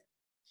president.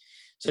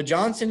 So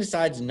Johnson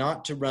decides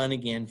not to run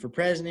again for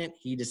president.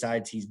 He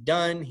decides he's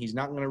done. He's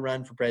not going to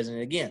run for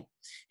president again.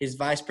 His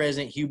vice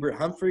president, Hubert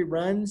Humphrey,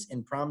 runs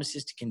and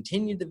promises to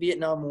continue the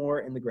Vietnam War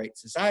and the Great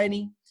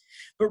Society.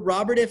 But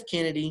Robert F.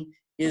 Kennedy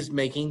is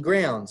making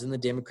grounds in the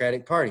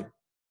Democratic Party.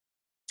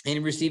 And he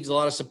receives a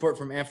lot of support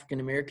from African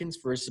Americans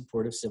for his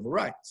support of civil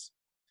rights.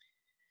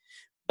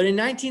 But in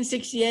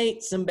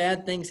 1968, some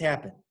bad things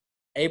happen.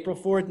 April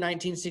 4th,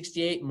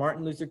 1968,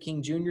 Martin Luther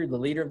King Jr., the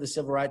leader of the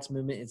civil rights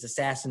movement, is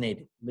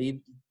assassinated,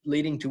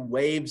 leading to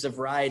waves of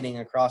rioting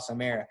across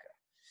America.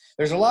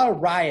 There's a lot of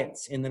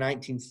riots in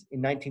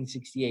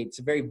 1968. It's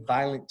a very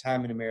violent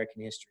time in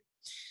American history.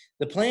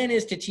 The plan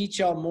is to teach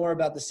y'all more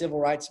about the civil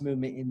rights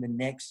movement in the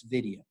next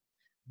video.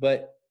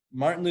 But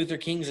Martin Luther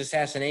King's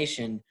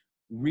assassination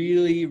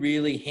really,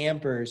 really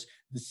hampers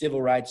the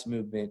civil rights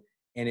movement,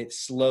 and it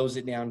slows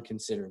it down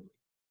considerably.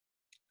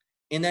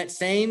 In that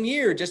same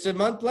year, just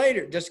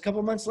a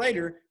couple months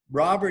later,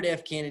 Robert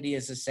F. Kennedy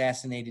is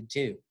assassinated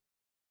too,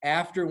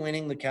 after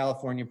winning the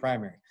California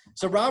primary.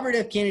 So Robert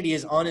F. Kennedy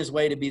is on his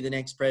way to be the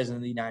next president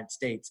of the United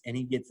States, and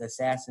he gets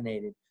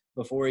assassinated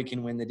before he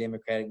can win the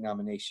Democratic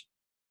nomination.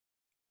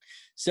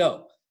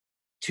 So,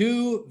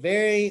 two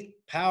very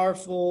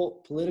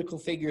powerful political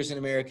figures in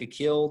America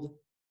killed,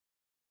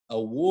 a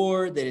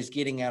war that is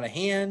getting out of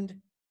hand.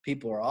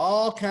 People are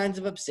all kinds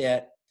of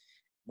upset.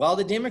 While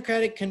the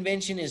Democratic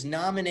Convention is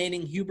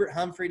nominating Hubert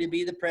Humphrey to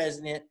be the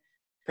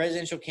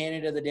presidential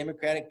candidate of the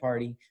Democratic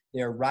Party,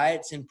 there are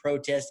riots and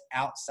protests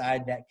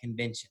outside that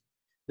convention.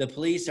 The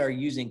police are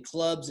using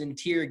clubs and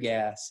tear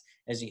gas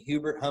as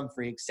Hubert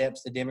Humphrey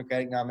accepts the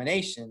Democratic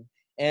nomination.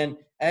 And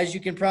as you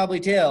can probably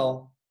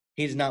tell,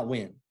 he does not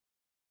win.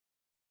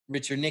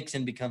 Richard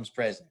Nixon becomes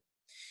president.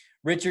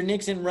 Richard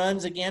Nixon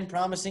runs again,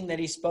 promising that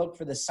he spoke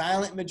for the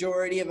silent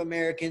majority of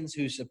Americans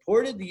who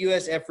supported the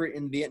U.S. effort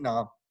in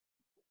Vietnam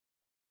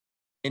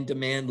and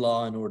demand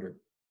law and order.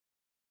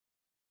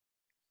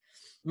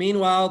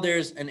 Meanwhile,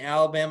 there's an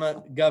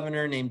Alabama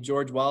governor named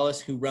George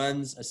Wallace who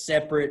runs a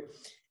separate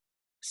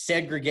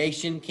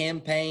segregation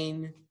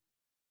campaign.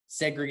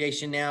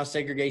 Segregation now,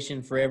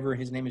 segregation forever.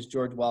 His name is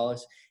George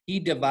Wallace. He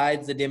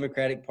divides the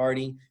Democratic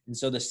Party, and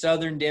so the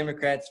Southern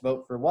Democrats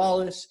vote for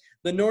Wallace.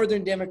 The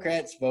Northern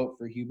Democrats vote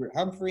for Hubert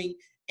Humphrey,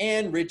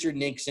 And Richard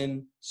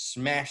Nixon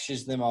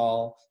smashes them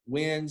all,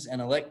 wins an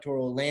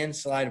electoral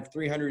landslide of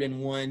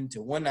 301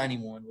 to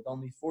 191 with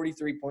only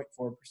 43.4%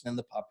 of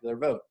the popular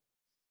vote.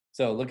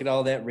 So look at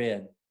all that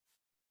red.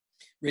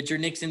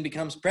 Richard Nixon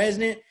becomes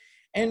president,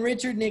 and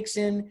Richard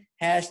Nixon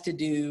has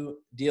to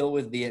deal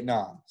with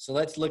Vietnam. So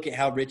let's look at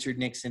how Richard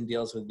Nixon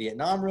deals with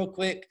Vietnam real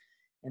quick,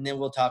 and then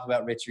we'll talk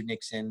about Richard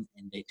Nixon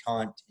and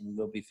détente, and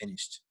we'll be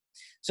finished.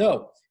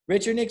 So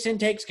Richard Nixon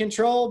takes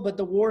control, but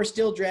the war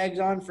still drags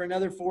on for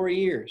another 4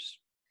 years.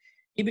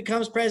 He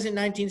becomes president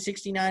in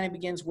 1969 and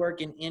begins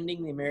work in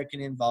ending the American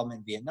involvement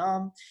in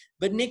Vietnam.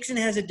 But Nixon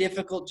has a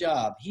difficult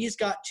job. He's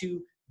got to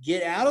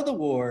get out of the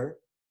war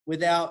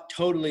without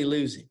totally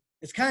losing.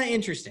 It's kind of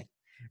interesting.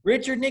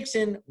 Richard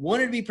Nixon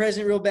wanted to be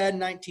president real bad in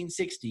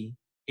 1960.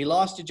 He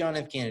lost to John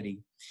F. Kennedy.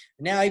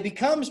 Now he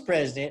becomes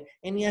president,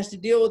 and he has to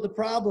deal with the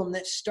problem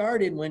that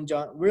started when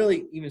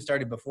really even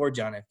started before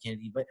John F.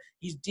 Kennedy, but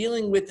he's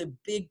dealing with a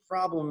big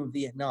problem in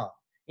Vietnam.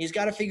 He's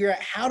got to figure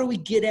out, how do we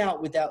get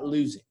out without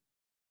losing?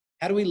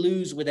 How do we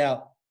lose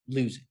without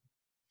losing?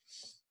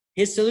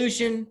 His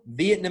solution,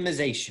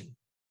 Vietnamization.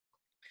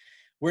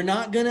 We're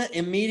not going to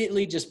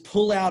immediately just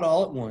pull out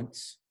all at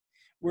once.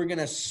 We're going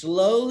to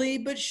slowly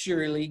but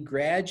surely,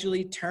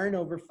 gradually turn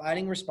over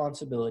fighting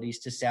responsibilities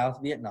to South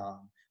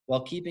Vietnam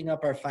while keeping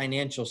up our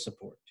financial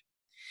support.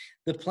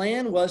 The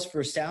plan was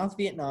for South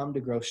Vietnam to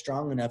grow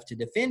strong enough to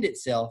defend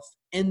itself,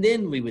 and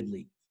then we would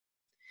leave.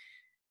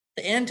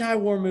 The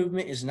anti-war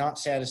movement is not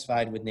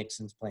satisfied with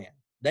Nixon's plan.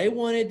 They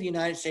wanted the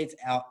United States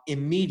out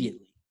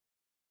immediately.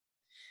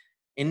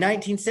 In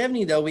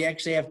 1970, though, we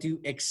actually have to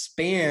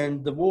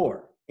expand the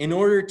war. In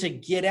order to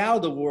get out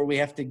of the war, we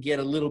have to get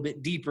a little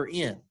bit deeper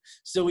in.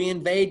 So we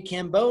invade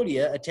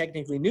Cambodia, a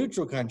technically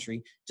neutral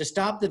country, to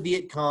stop the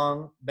Viet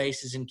Cong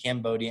bases in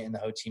Cambodia and the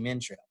Ho Chi Minh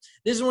Trail.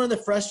 This is one of the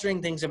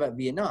frustrating things about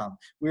Vietnam.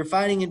 We were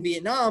fighting in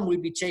Vietnam,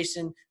 we'd be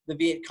chasing the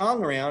Viet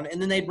Cong around, and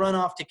then they'd run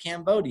off to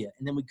Cambodia,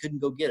 and then we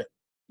couldn't go get them.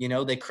 You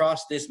know, they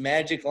crossed this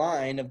magic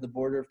line of the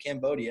border of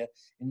Cambodia,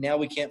 and now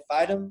we can't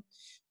fight them.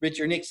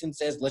 Richard Nixon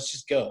says, let's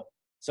just go.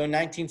 So in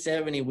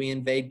 1970, we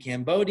invade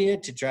Cambodia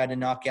to try to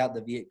knock out the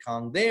Viet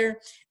Cong there,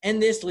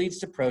 and this leads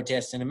to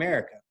protests in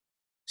America.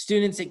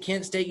 Students at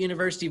Kent State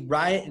University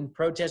riot and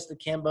protest the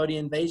Cambodia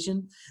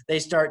invasion. They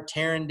start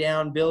tearing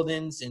down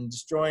buildings and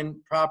destroying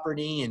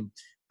property and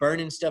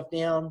burning stuff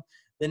down.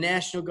 The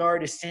National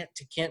Guard is sent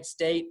to Kent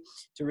State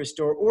to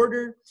restore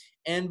order,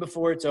 and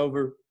before it's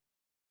over,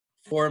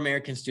 4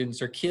 American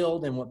students are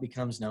killed in what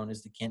becomes known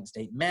as the Kent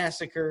State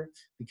Massacre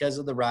because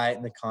of the riot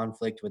and the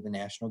conflict with the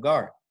National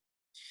Guard.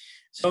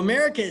 So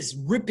America is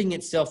ripping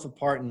itself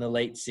apart in the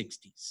late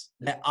 60s.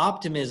 That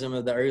optimism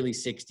of the early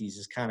 60s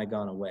has kind of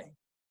gone away.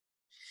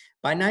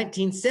 By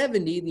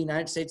 1970, the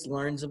United States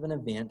learns of an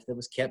event that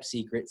was kept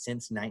secret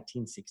since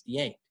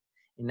 1968.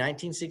 In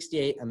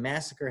 1968, a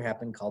massacre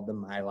happened called the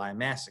My Lai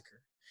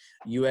Massacre.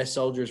 U.S.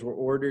 soldiers were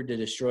ordered to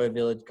destroy a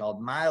village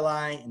called My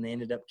Lai, and they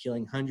ended up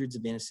killing hundreds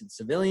of innocent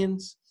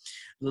civilians.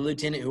 The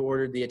lieutenant who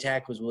ordered the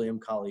attack was William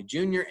Cawley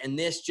Jr., and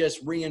this just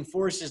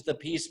reinforces the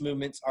peace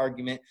movement's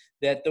argument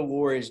that the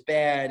war is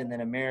bad and that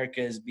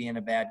America is being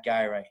a bad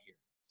guy right here.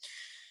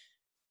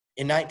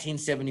 In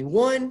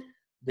 1971,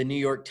 the New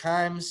York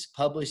Times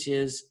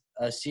publishes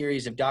a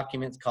series of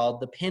documents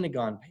called the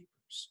Pentagon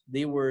Papers.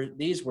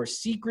 These were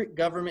secret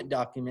government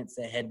documents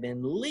that had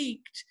been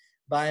leaked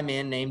by a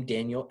man named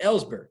Daniel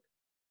Ellsberg.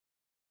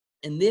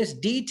 And this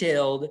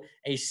detailed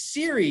a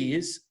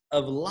series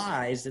of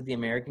lies that the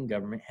American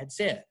government had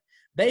said.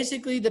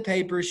 Basically, the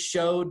papers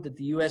showed that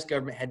the U.S.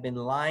 government had been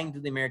lying to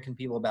the American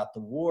people about the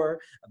war,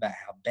 about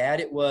how bad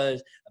it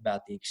was,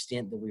 about the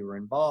extent that we were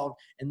involved.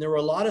 And there were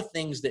a lot of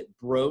things that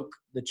broke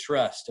the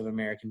trust of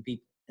American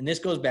people. And this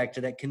goes back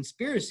to that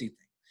conspiracy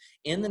thing.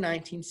 In the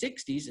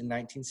 1960s and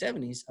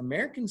 1970s,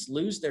 Americans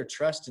lose their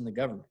trust in the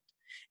government.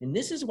 And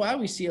this is why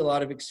we see a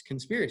lot of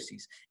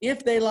conspiracies.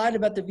 If they lied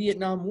about the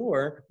Vietnam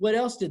War, what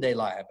else did they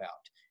lie about?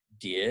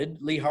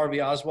 Did Lee Harvey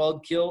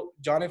Oswald kill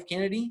John F.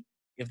 Kennedy?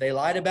 If they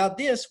lied about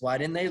this, why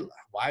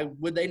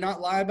would they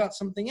not lie about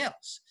something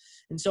else?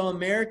 And so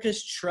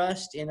America's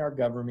trust in our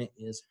government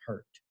is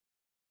hurt.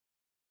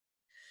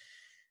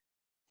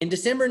 In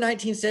December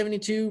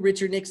 1972,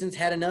 Richard Nixon's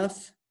had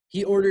enough.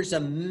 He orders a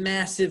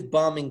massive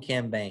bombing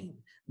campaign.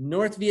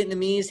 North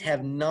Vietnamese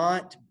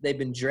they've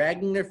been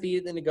dragging their feet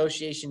at the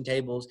negotiation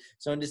tables.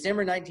 So in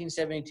December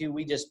 1972,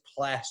 we just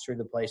plaster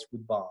the place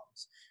with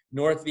bombs.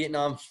 North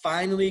Vietnam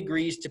finally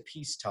agrees to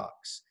peace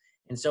talks.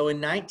 And so in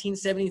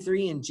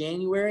 1973, in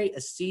January, a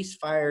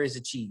ceasefire is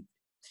achieved.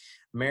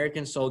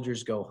 American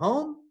soldiers go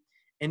home,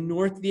 and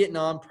North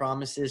Vietnam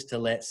promises to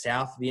let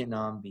South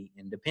Vietnam be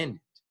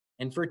independent.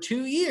 And for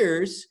 2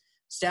 years,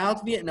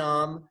 South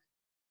Vietnam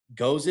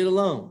goes it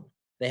alone.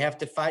 They have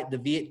to fight the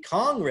Viet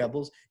Cong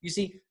rebels. You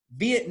see,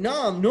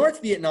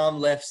 North Vietnam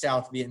left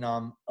South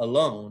Vietnam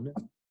alone,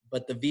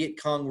 but the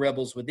Viet Cong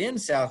rebels within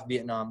South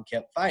Vietnam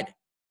kept fighting.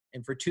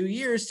 And for 2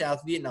 years,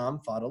 South Vietnam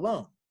fought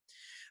alone.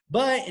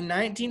 But in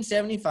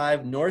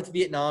 1975, North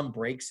Vietnam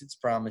breaks its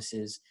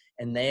promises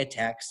and they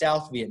attack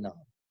South Vietnam.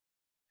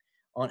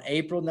 On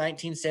April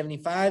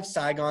 1975,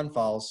 Saigon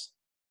falls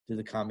to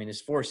the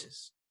communist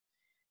forces.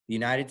 The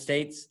United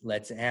States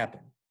lets it happen.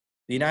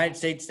 The United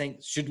States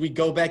thinks, should we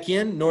go back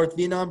in? North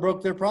Vietnam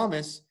broke their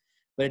promise.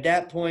 But at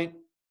that point,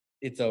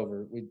 it's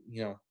over.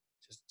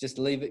 Just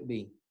leave it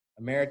be.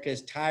 America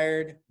is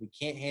tired. We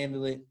can't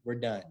handle it. We're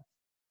done.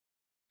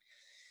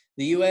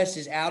 The U.S.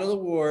 is out of the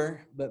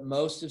war, but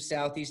most of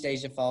Southeast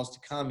Asia falls to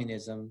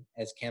communism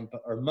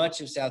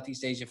much of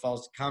Southeast Asia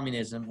falls to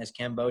communism as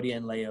Cambodia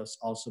and Laos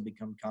also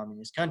become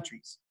communist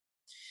countries.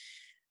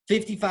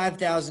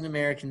 55,000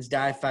 Americans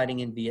die fighting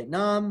in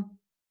Vietnam,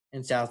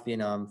 and South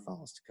Vietnam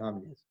falls to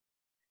communism.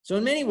 So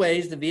in many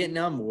ways, the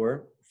Vietnam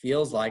War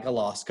feels like a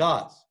lost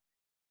cause.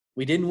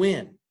 We didn't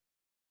win.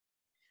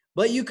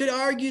 But you could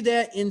argue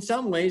that in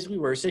some ways we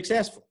were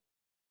successful.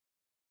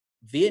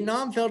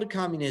 Vietnam fell to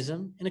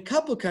communism, and a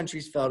couple of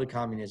countries fell to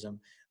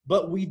communism,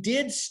 but we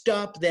did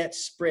stop that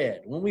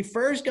spread. When we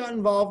first got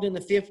involved in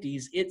the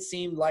 50s, it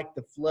seemed like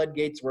the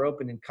floodgates were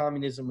open and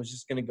communism was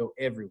just going to go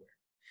everywhere.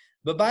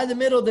 But by the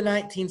middle of the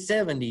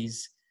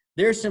 1970s,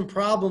 there's some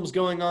problems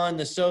going on in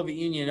the Soviet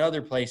Union and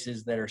other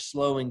places that are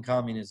slowing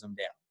communism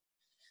down.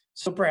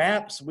 So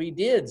perhaps we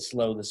did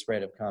slow the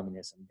spread of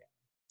communism down.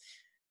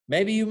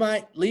 Maybe you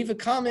might leave a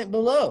comment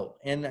below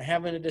and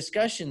having a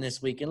discussion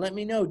this week and let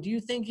me know, do you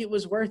think it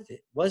was worth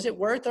it? Was it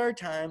worth our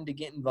time to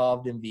get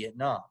involved in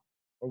Vietnam?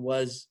 Or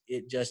was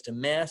it just a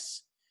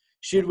mess?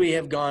 Should we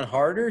have gone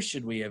harder?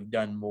 Should we have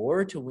done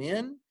more to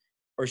win?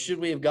 Or should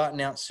we have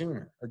gotten out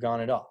sooner or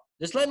gone at all?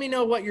 Just let me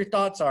know what your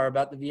thoughts are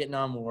about the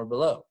Vietnam War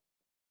below.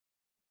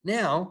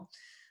 Now,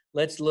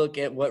 let's look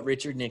at what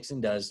Richard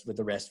Nixon does with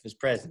the rest of his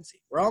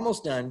presidency. We're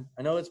almost done.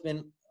 I know it's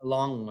been a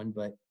long one,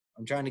 but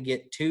I'm trying to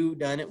get 2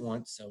 done at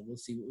once, so we'll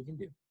see what we can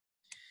do.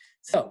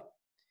 So,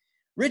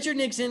 Richard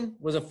Nixon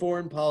was a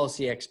foreign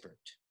policy expert.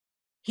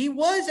 He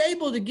was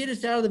able to get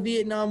us out of the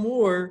Vietnam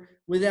War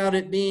without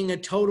it being a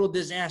total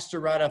disaster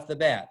right off the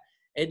bat.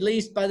 At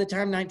least by the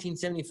time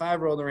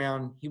 1975 rolled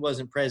around, he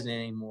wasn't president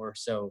anymore,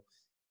 so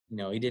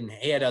he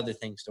had other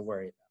things to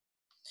worry about.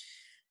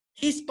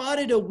 He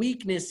spotted a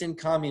weakness in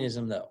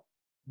communism, though,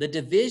 the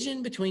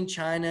division between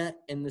China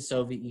and the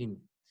Soviet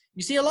Union.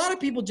 You see, a lot of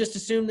people just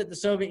assume that the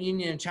Soviet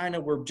Union and China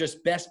were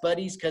just best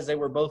buddies because they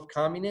were both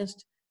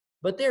communist,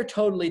 but they're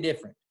totally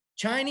different.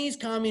 Chinese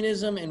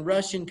communism and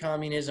Russian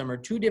communism are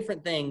 2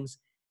 different things,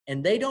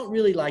 and they don't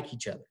really like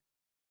each other.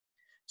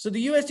 So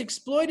the U.S.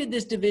 exploited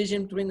this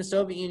division between the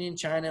Soviet Union and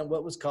China,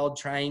 what was called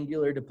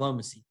triangular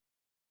diplomacy.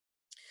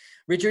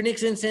 Richard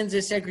Nixon sends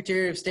his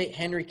Secretary of State,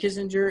 Henry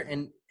Kissinger,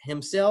 and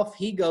himself,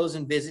 he goes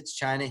and visits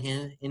China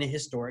in a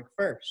historic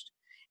first.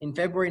 In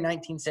February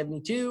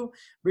 1972,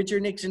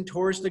 Richard Nixon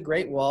tours the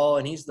Great Wall,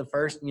 and he's the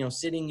first,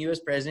 sitting U.S.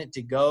 president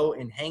to go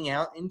and hang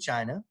out in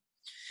China.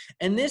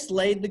 And this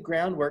laid the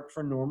groundwork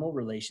for normal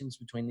relations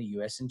between the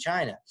U.S. and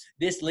China.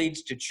 This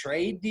leads to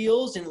trade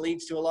deals, and it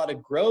leads to a lot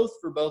of growth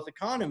for both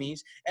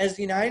economies as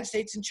the United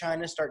States and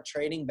China start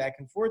trading back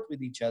and forth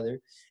with each other.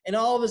 And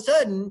all of a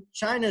sudden,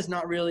 China's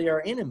not really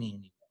our enemy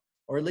anymore,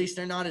 or at least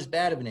they're not as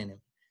bad of an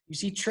enemy. You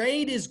see,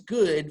 trade is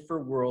good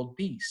for world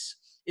peace.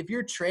 If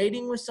you're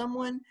trading with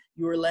someone,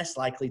 you are less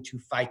likely to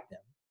fight them.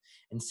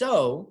 And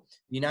so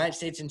the United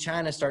States and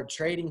China start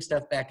trading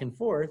stuff back and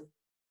forth.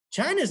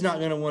 China's not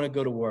going to want to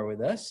go to war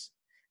with us.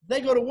 If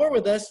they go to war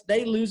with us,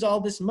 they lose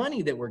all this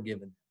money that we're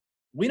giving them.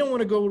 We don't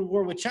want to go to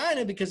war with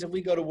China because if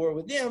we go to war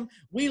with them,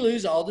 we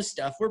lose all the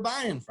stuff we're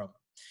buying from them.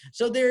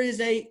 So there is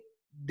a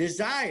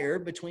desire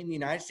between the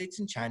United States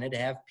and China to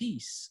have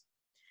peace.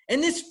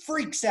 And this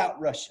freaks out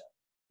Russia,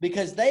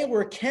 because they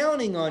were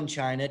counting on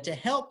China to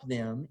help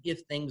them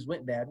if things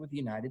went bad with the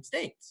United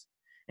States.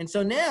 And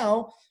so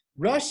now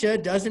Russia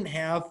doesn't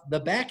have the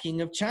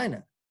backing of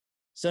China.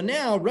 So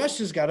now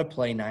Russia's got to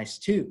play nice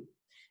too.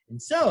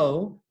 And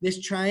so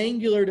this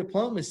triangular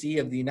diplomacy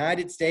of the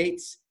United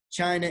States,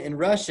 China, and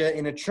Russia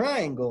in a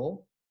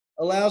triangle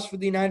allows for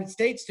the United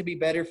States to be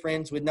better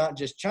friends with not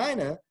just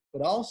China,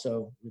 but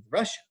also with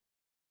Russia.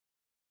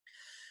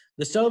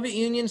 The Soviet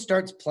Union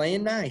starts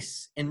playing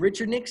nice, and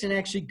Richard Nixon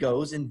actually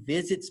goes and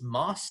visits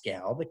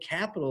Moscow, the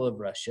capital of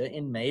Russia,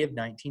 in May of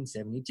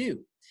 1972.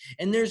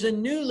 And there's a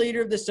new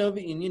leader of the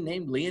Soviet Union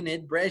named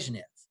Leonid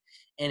Brezhnev,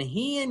 and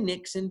he and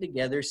Nixon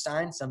together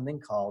signed something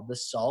called the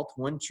SALT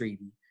I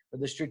Treaty, or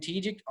the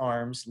Strategic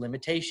Arms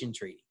Limitation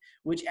Treaty,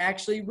 which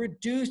actually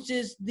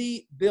reduces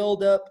the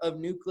buildup of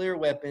nuclear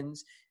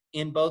weapons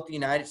in both the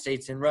United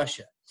States and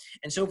Russia.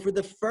 And so for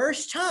the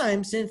first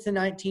time since the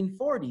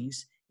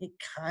 1940s, it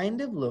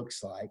kind of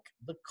looks like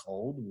the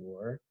Cold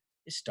War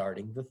is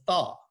starting to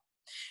thaw.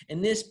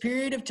 In this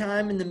period of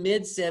time in the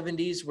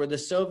mid-70s where the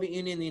Soviet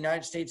Union and the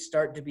United States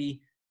start to be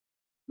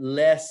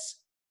less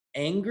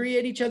angry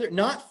at each other,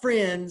 not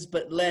friends,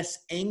 but less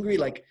angry,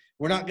 like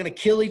we're not going to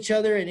kill each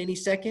other at any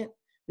second,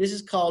 this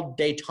is called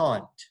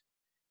détente,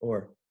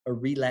 or a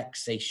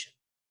relaxation.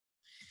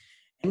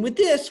 And with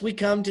this, we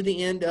come to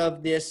the end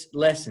of this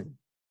lesson.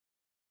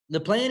 The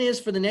plan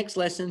is for the next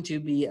lesson to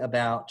be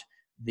about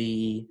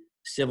the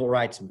civil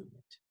rights movement.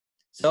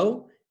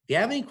 So if you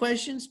have any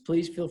questions,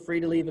 please feel free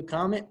to leave a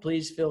comment.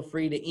 Please feel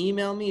free to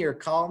email me or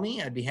call me.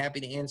 I'd be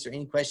happy to answer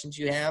any questions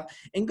you have.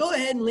 And go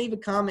ahead and leave a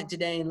comment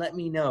today and let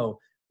me know,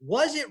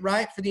 was it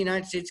right for the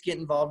United States to get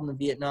involved in the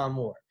Vietnam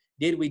War?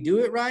 Did we do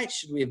it right?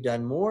 Should we have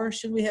done more?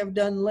 Should we have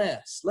done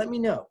less? Let me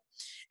know.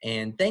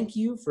 And thank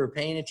you for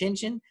paying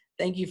attention.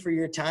 Thank you for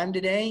your time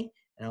today.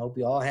 And I hope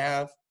you all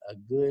have a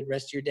good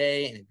rest of your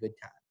day and a good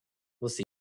time.